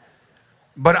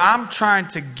 But I'm trying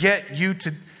to get you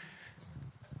to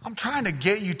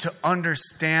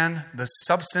understand the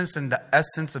substance and the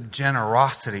essence of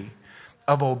generosity,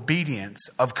 of obedience,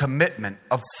 of commitment,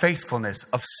 of faithfulness,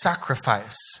 of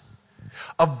sacrifice,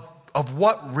 of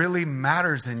what really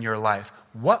matters in your life.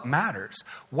 What matters?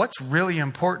 What's really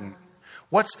important?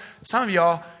 Some of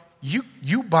y'all,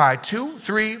 you buy 2,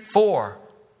 3, 4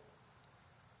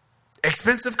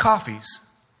 expensive coffees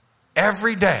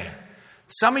every day.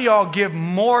 Some of y'all give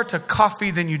more to coffee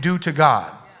than you do to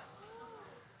God.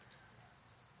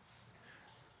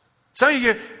 Some of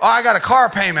you I got a car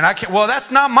payment. Well,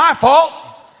 that's not my fault.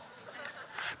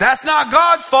 That's not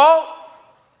God's fault.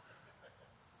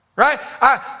 Right?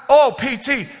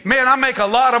 PT, man, I make a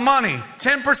lot of money.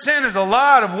 10% is a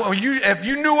lot of if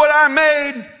you knew what I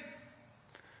made.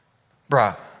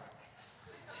 Bruh.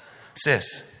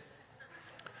 Sis.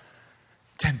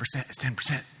 10% is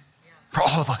 10% for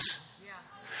all of us.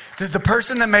 Does the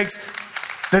person that makes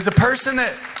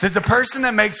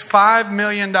 $5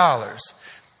 million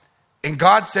and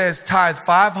God says tithe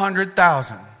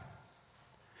 500,000,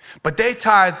 but they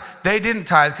didn't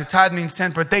tithe because tithe means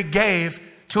 10, but they gave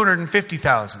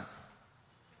 250,000.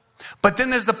 But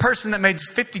then there's the person that made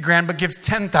 50 grand but gives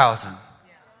 10,000.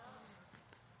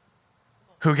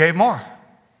 Who gave more?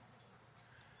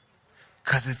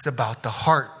 Because it's about the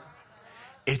heart.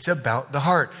 It's about the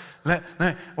heart.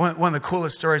 One of the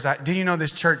coolest stories, do you know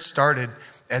this church started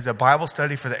as a Bible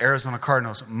study for the Arizona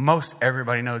Cardinals? Most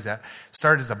everybody knows that.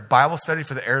 Started as a Bible study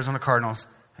for the Arizona Cardinals.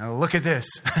 And look at this.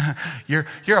 You're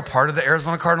a part of the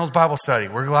Arizona Cardinals Bible study.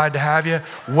 We're glad to have you.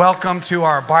 Welcome to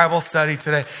our Bible study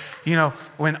today. You know,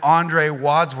 when Andre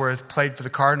Wadsworth played for the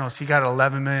Cardinals, he got an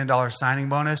 $11 million signing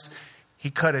bonus. He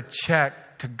cut a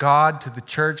check to God, to the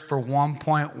church for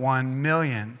 $1.1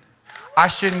 million. I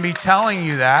shouldn't be telling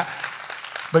you that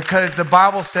because the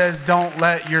Bible says don't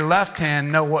let your left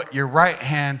hand know what your right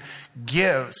hand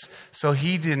gives. So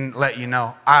he didn't let you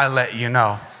know. I let you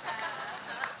know.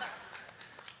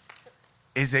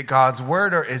 Is it God's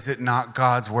word or is it not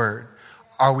God's word?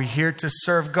 Are we here to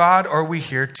serve God or are we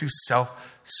here to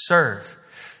self-serve?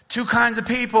 Two kinds of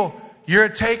people. You're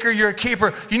a taker, you're a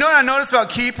keeper. You know what I noticed about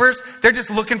keepers? They're just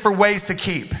looking for ways to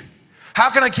keep. How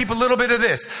can I keep a little bit of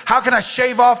this? How can I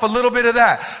shave off a little bit of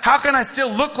that? How can I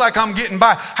still look like I'm getting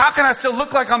by? How can I still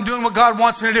look like I'm doing what God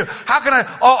wants me to do? How can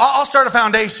I'll start a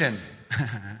foundation.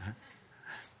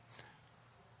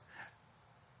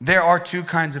 There are two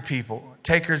kinds of people.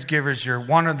 Takers, givers, you're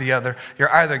one or the other.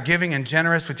 You're either giving and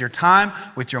generous with your time,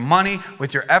 with your money,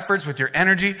 with your efforts, with your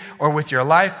energy, or with your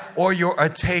life, or you're a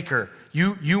taker.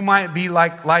 You might be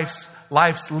like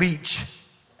life's leech.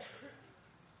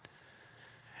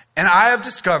 And I have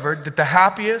discovered that the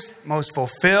happiest, most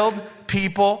fulfilled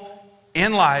people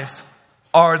in life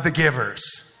are the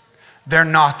givers. They're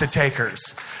not the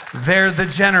takers. They're the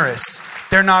generous.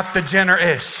 They're not the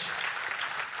generous.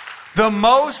 The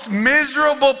most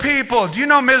miserable people. Do you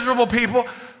know miserable people?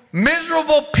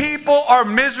 Miserable people are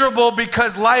miserable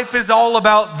because life is all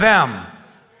about them.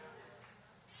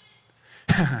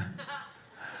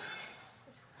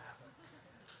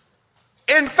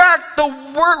 In fact, the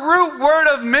root word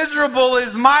of miserable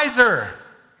is miser.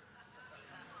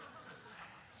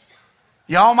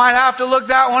 Y'all might have to look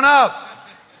that one up.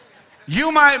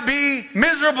 You might be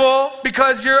miserable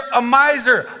because you're a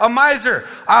miser. A miser.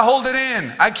 I hold it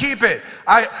in. I keep it.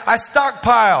 I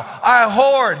stockpile. I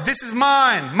hoard. This is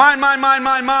mine.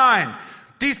 Mine.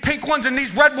 These pink ones and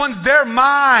these red ones, they're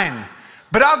mine.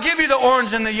 But I'll give you the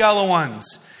orange and the yellow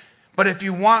ones. But if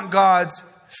you want God's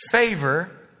favor,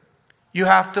 you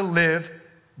have to live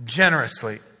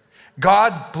generously.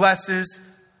 God blesses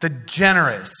the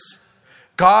generous.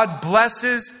 God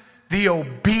blesses the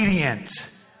obedient.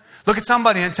 Look at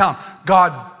somebody and tell them,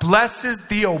 God blesses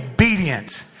the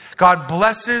obedient. God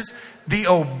blesses the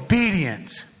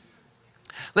obedient.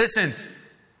 Listen,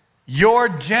 your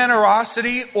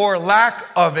generosity or lack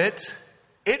of it,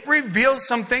 it reveals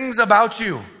some things about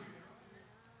you.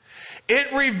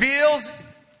 It reveals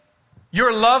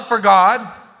your love for God.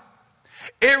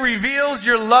 It reveals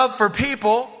your love for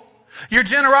people. Your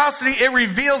generosity, it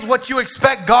reveals what you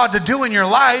expect God to do in your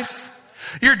life.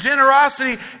 Your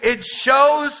generosity, it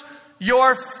shows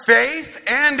your faith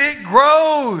and it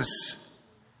grows.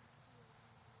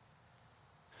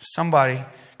 Somebody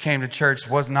came to church,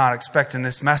 was not expecting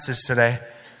this message today.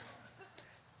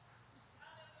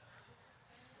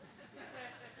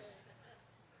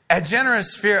 A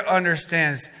generous spirit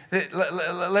understands.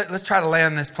 Let's try to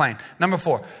land this plane. Number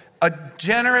 4. A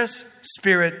generous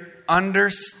spirit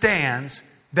understands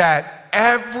that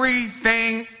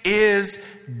everything is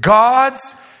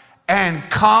God's and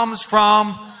comes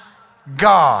from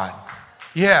God.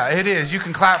 Yeah, it is. You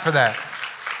can clap for that.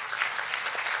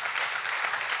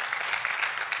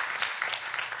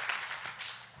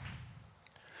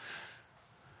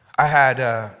 I had,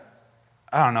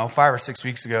 5 or 6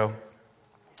 weeks ago,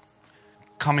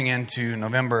 coming into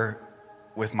November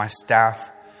with my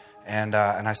staff, and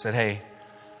I said, hey,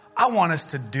 I want us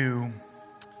to do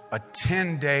a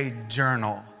 10-day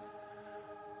journal.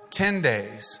 10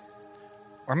 days,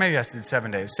 or maybe I said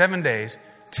 7 days. 7 days,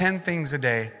 10 things a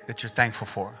day that you're thankful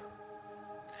for.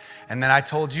 And then I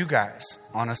told you guys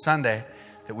on a Sunday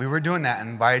that we were doing that and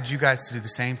invited you guys to do the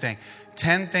same thing.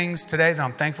 10 things today that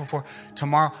I'm thankful for.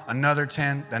 Tomorrow, another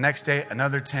 10. The next day,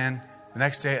 another 10. The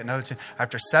next day, another 10.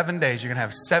 After 7 days, you're going to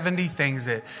have 70 things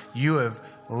that you have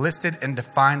listed and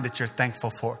defined that you're thankful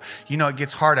for. You know, it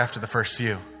gets hard after the first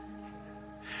few.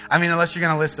 I mean, unless you're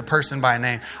going to list the person by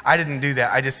name. I didn't do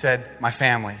that. I just said my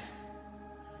family,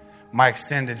 my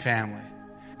extended family.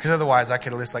 Because otherwise I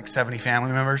could list like 70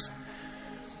 family members.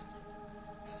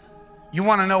 You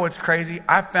want to know what's crazy?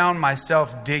 I found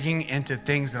myself digging into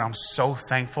things that I'm so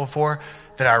thankful for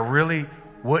that I really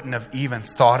wouldn't have even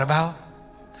thought about.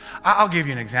 I'll give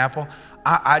you an example.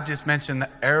 I just mentioned the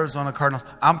Arizona Cardinals.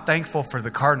 I'm thankful for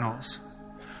the Cardinals,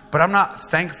 but I'm not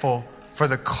thankful for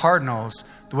the Cardinals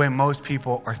the way most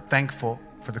people are thankful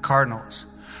for the Cardinals.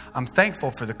 I'm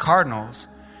thankful for the Cardinals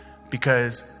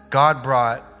because God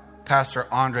brought Pastor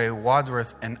Andre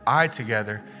Wadsworth and I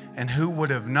together, and who would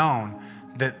have known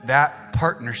that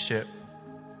partnership,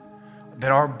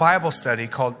 that our Bible study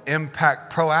called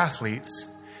Impact Pro Athletes,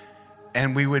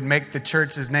 and we would make the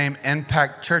church's name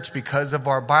Impact Church because of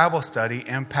our Bible study,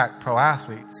 Impact Pro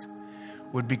Athletes,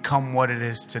 would become what it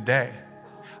is today.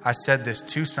 I said this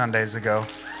 2 Sundays ago.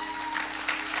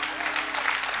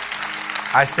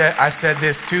 I said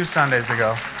this 2 Sundays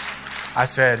ago. I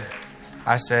said,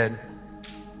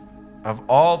 of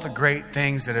all the great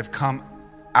things that have come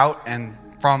out and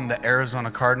from the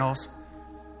Arizona Cardinals,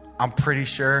 I'm pretty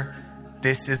sure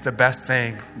this is the best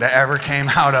thing that ever came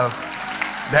out of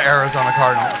the Arizona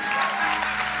Cardinals.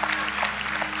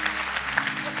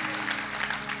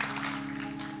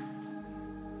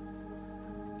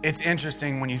 It's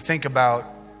interesting when you think about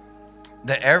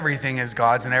that everything is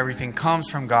God's and everything comes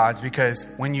from God's, because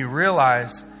when you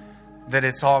realize that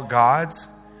it's all God's,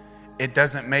 it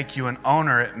doesn't make you an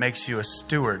owner, it makes you a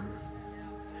steward.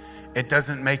 It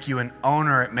doesn't make you an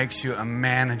owner, it makes you a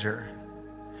manager.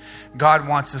 God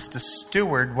wants us to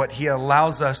steward what He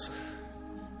allows us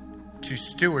to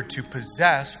steward, to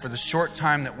possess for the short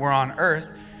time that we're on earth.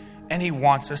 And He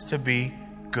wants us to be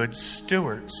good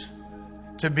stewards,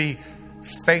 to be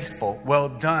faithful, well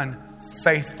done,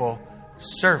 faithful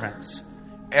servants.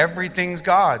 Everything's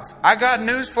God's. I got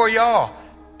news for y'all.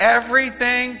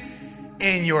 Everything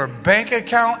in your bank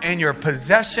account, in your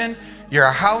possession, your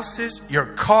houses, your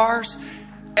cars,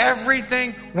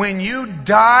 everything, when you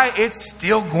die, it's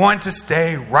still going to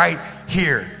stay right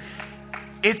here.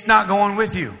 It's not going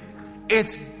with you.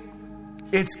 It's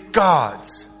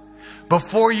God's.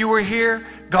 Before you were here,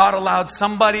 God allowed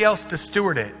somebody else to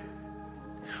steward it.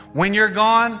 When you're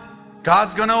gone,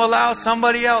 God's going to allow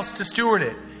somebody else to steward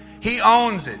it. He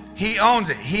owns it. He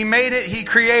owns it. He made it. He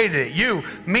created it. You,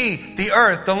 me, the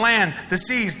earth, the land, the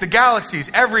seas, the galaxies,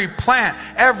 every plant,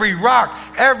 every rock,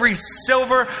 every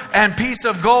silver and piece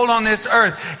of gold on this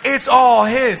earth. It's all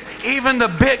His. Even the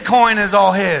Bitcoin is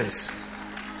all His.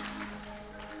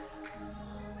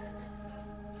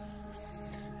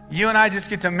 You and I just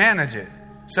get to manage it.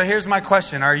 So here's my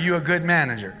question. Are you a good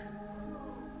manager?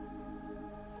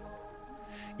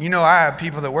 You know, I have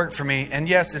people that work for me, and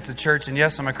yes, it's a church, and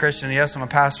yes, I'm a Christian, and yes, I'm a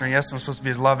pastor, and yes, I'm supposed to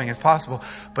be as loving as possible.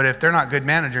 But if they're not good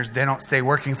managers, they don't stay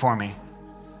working for me.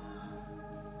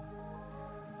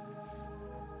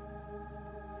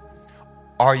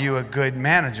 Are you a good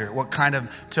manager? What kind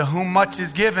of, to whom much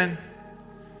is given,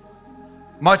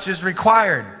 much is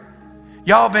required.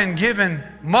 Y'all been given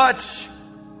much.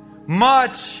 In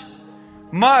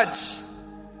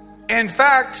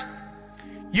fact,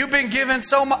 you've been given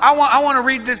so much. I want to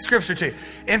read this scripture to you.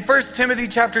 In 1 Timothy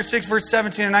chapter 6, verse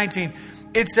 17 and 19,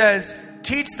 it says,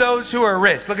 teach those who are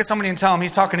rich. Look at somebody and tell them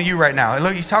He's talking to you right now.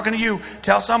 Look, He's talking to you.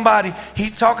 Tell somebody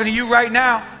He's talking to you right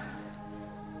now.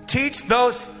 Teach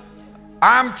those.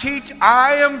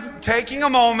 I am taking a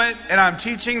moment and I'm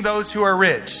teaching those who are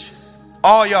rich.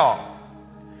 All y'all.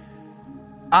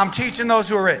 I'm teaching those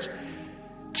who are rich.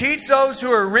 Teach those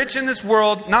who are rich in this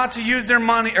world not to use their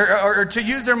money or to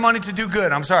use their money to do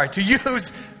good. To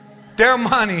use their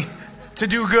money to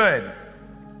do good.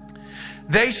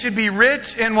 They should be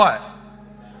rich in what?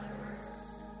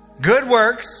 Good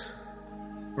works.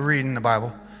 We're reading the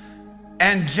Bible.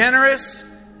 And generous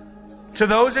to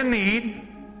those in need.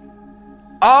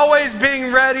 Always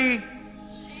being ready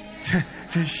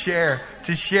to share.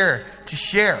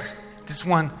 This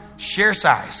one, share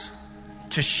size.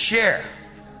 To share.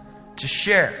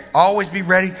 Always be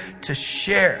ready to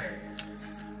share.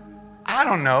 I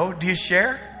don't know. Do you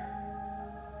share?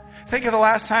 Think of the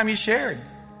last time you shared.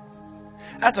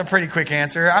 That's a pretty quick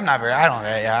answer.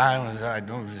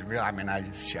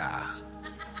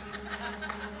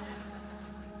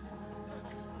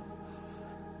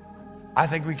 I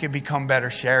think we could become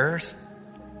better sharers.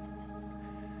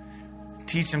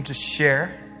 Teach them to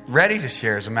share. Ready to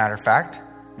share, as a matter of fact.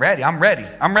 I'm ready.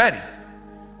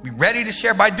 Be ready to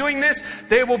share. By doing this,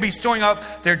 they will be storing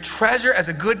up their treasure as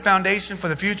a good foundation for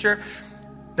the future,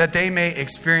 that they may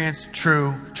experience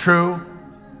true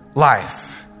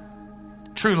life.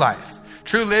 True life.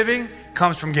 True living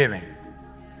comes from giving.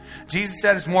 Jesus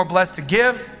said it's more blessed to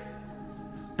give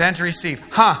than to receive.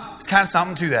 It's kind of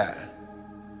something to that.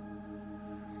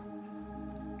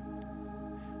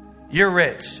 You're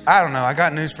rich. I don't know. I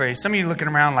got news for you. Some of you looking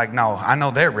around like, no, I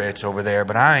know they're rich over there,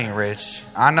 but I ain't rich.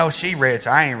 I know she rich.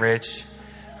 I ain't rich.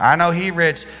 I know he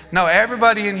rich. No,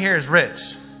 everybody in here is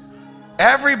rich.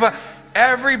 Everybody.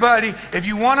 If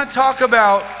you want to talk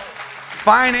about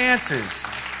finances,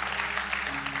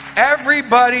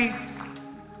 everybody,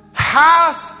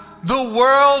 half the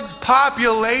world's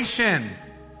population,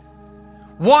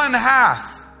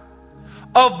 1/2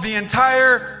 of the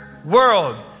entire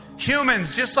world,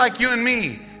 humans just like you and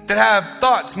me that have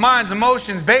thoughts, minds,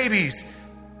 emotions, babies,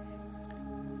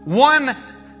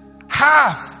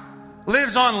 1/2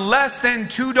 lives on less than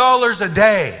 $2 a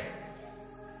day.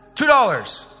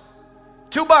 $2.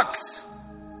 $2.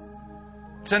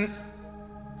 So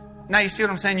now you see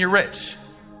what I'm saying? You're rich.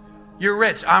 You're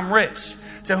rich. I'm rich.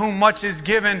 To whom much is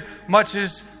given, much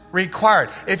is required.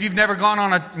 If you've never gone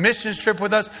on a missions trip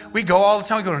with us, we go all the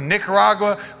time. We go to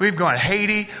Nicaragua. We've gone to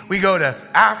Haiti. We go to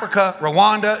Africa,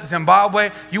 Rwanda,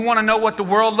 Zimbabwe. You want to know what the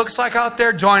world looks like out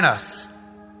there? Join us.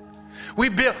 We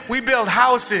build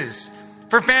houses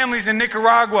for families in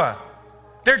Nicaragua.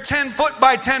 They're 10 foot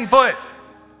by 10 foot.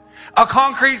 A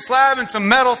concrete slab and some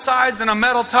metal sides and a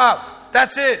metal top.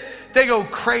 That's it. They go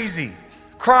crazy,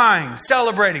 crying,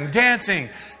 celebrating, dancing.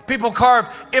 People carve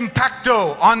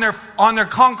impacto on their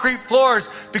concrete floors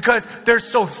because they're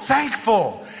so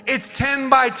thankful. It's 10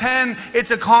 by 10.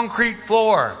 It's a concrete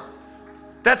floor.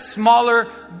 That's smaller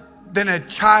than a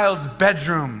child's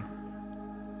bedroom.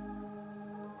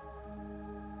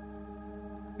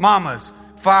 Mamas,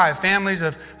 5, families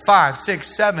of 5,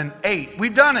 6, 7, 8.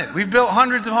 We've done it. We've built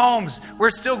hundreds of homes. We're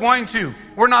still going to.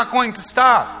 We're not going to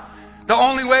stop. The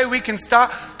only way we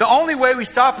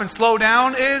stop and slow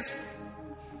down is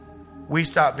we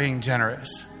stop being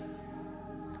generous.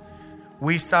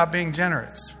 We stop being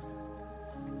generous.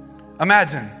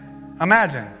 Imagine.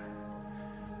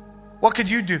 What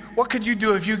could you do? What could you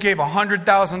do if you gave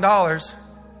 $100,000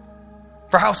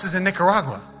 for houses in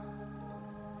Nicaragua?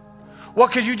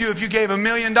 What could you do if you gave $1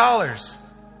 million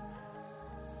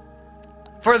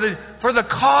for the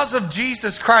cause of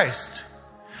Jesus Christ?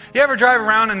 You ever drive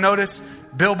around and notice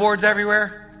billboards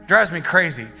everywhere? Drives me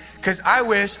crazy. Because I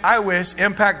wish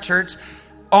Impact Church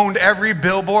owned every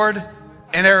billboard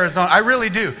in Arizona. I really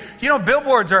do. You know,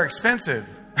 billboards are expensive.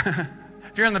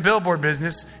 If you're in the billboard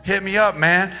business, hit me up,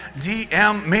 man.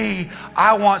 DM me.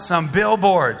 I want some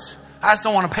billboards. I just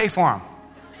don't want to pay for them.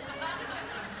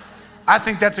 I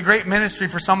think that's a great ministry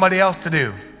for somebody else to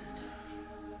do.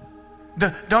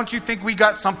 Don't you think we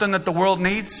got something that the world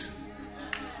needs?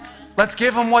 Let's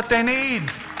give them what they need.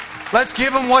 Let's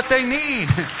give them what they need.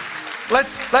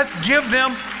 Let's give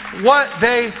them what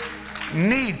they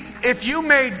need. If you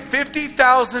made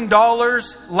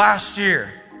 $50,000 last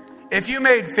year, if you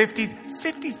made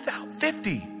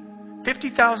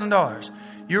 $50,000,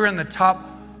 you're in the top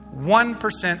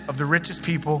 1% of the richest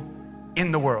people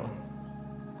in the world.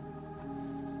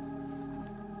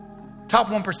 Top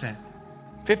 1%,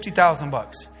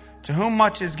 $50,000. To whom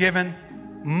much is given,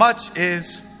 much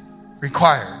is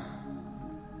required.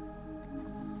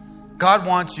 God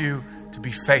wants you to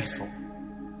be faithful.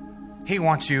 He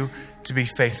wants you to be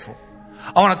faithful.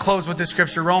 I want to close with this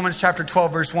scripture, Romans chapter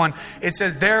 12, verse 1. It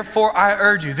says, therefore I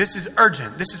urge you. This is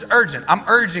urgent. I'm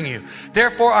urging you.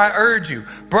 Therefore I urge you,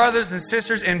 brothers and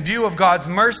sisters, in view of God's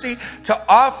mercy, to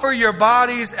offer your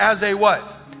bodies as a what?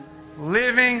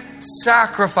 Living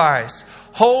sacrifice,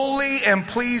 holy and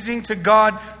pleasing to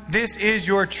God. This is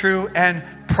your true and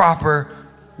proper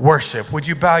worship. Would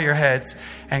you bow your heads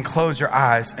and close your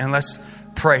eyes and let's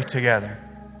pray together.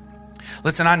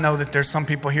 Listen, I know that there's some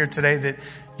people here today that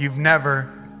you've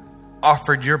never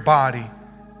offered your body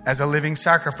as a living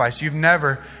sacrifice. You've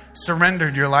never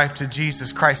surrendered your life to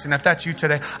Jesus Christ. And if that's you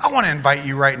today, I want to invite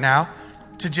you right now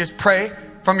to just pray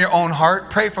from your own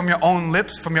heart, pray from your own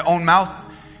lips, from your own mouth,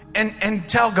 and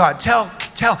tell God, tell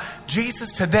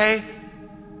Jesus today,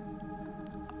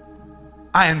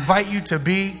 I invite you to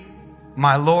be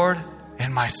my Lord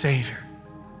and my Savior.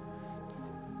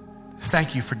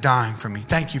 Thank you for dying for me.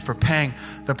 Thank you for paying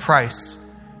the price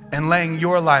and laying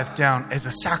your life down as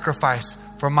a sacrifice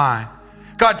for mine.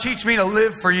 God, teach me to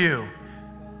live for you.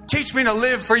 Teach me to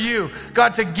live for you.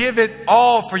 God, to give it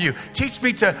all for you. Teach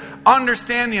me to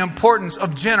understand the importance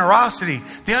of generosity.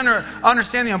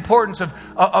 Understand the importance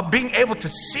of being able to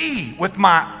see with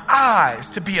my eyes,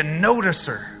 to be a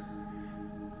noticer.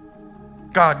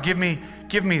 God, give me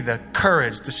the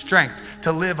courage, the strength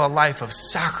to live a life of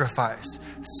sacrifice,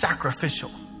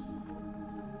 sacrificial.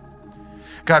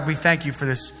 God, we thank you for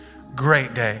this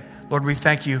great day. Lord, we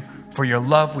thank you for your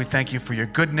love. We thank you for your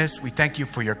goodness. We thank you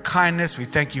for your kindness. We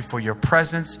thank you for your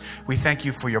presence. We thank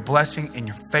you for your blessing and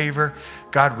your favor.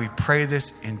 God, we pray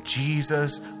this in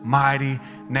Jesus' mighty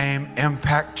name.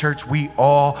 Impact Church, we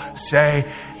all say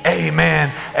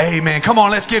amen. Amen. Come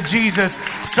on, let's give Jesus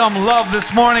some love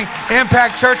this morning.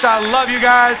 Impact Church, I love you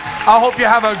guys. I hope you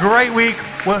have a great week.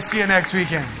 We'll see you next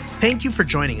weekend. Thank you for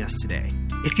joining us today.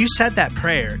 If you said that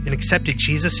prayer and accepted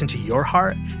Jesus into your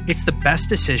heart, it's the best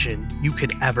decision you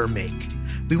could ever make.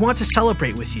 We want to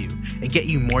celebrate with you and get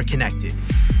you more connected.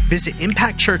 Visit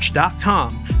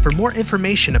impactchurch.com for more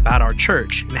information about our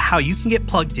church and how you can get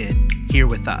plugged in here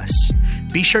with us.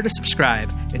 Be sure to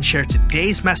subscribe and share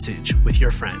today's message with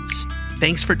your friends.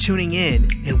 Thanks for tuning in,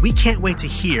 and we can't wait to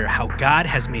hear how God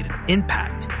has made an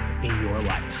impact in your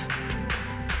life.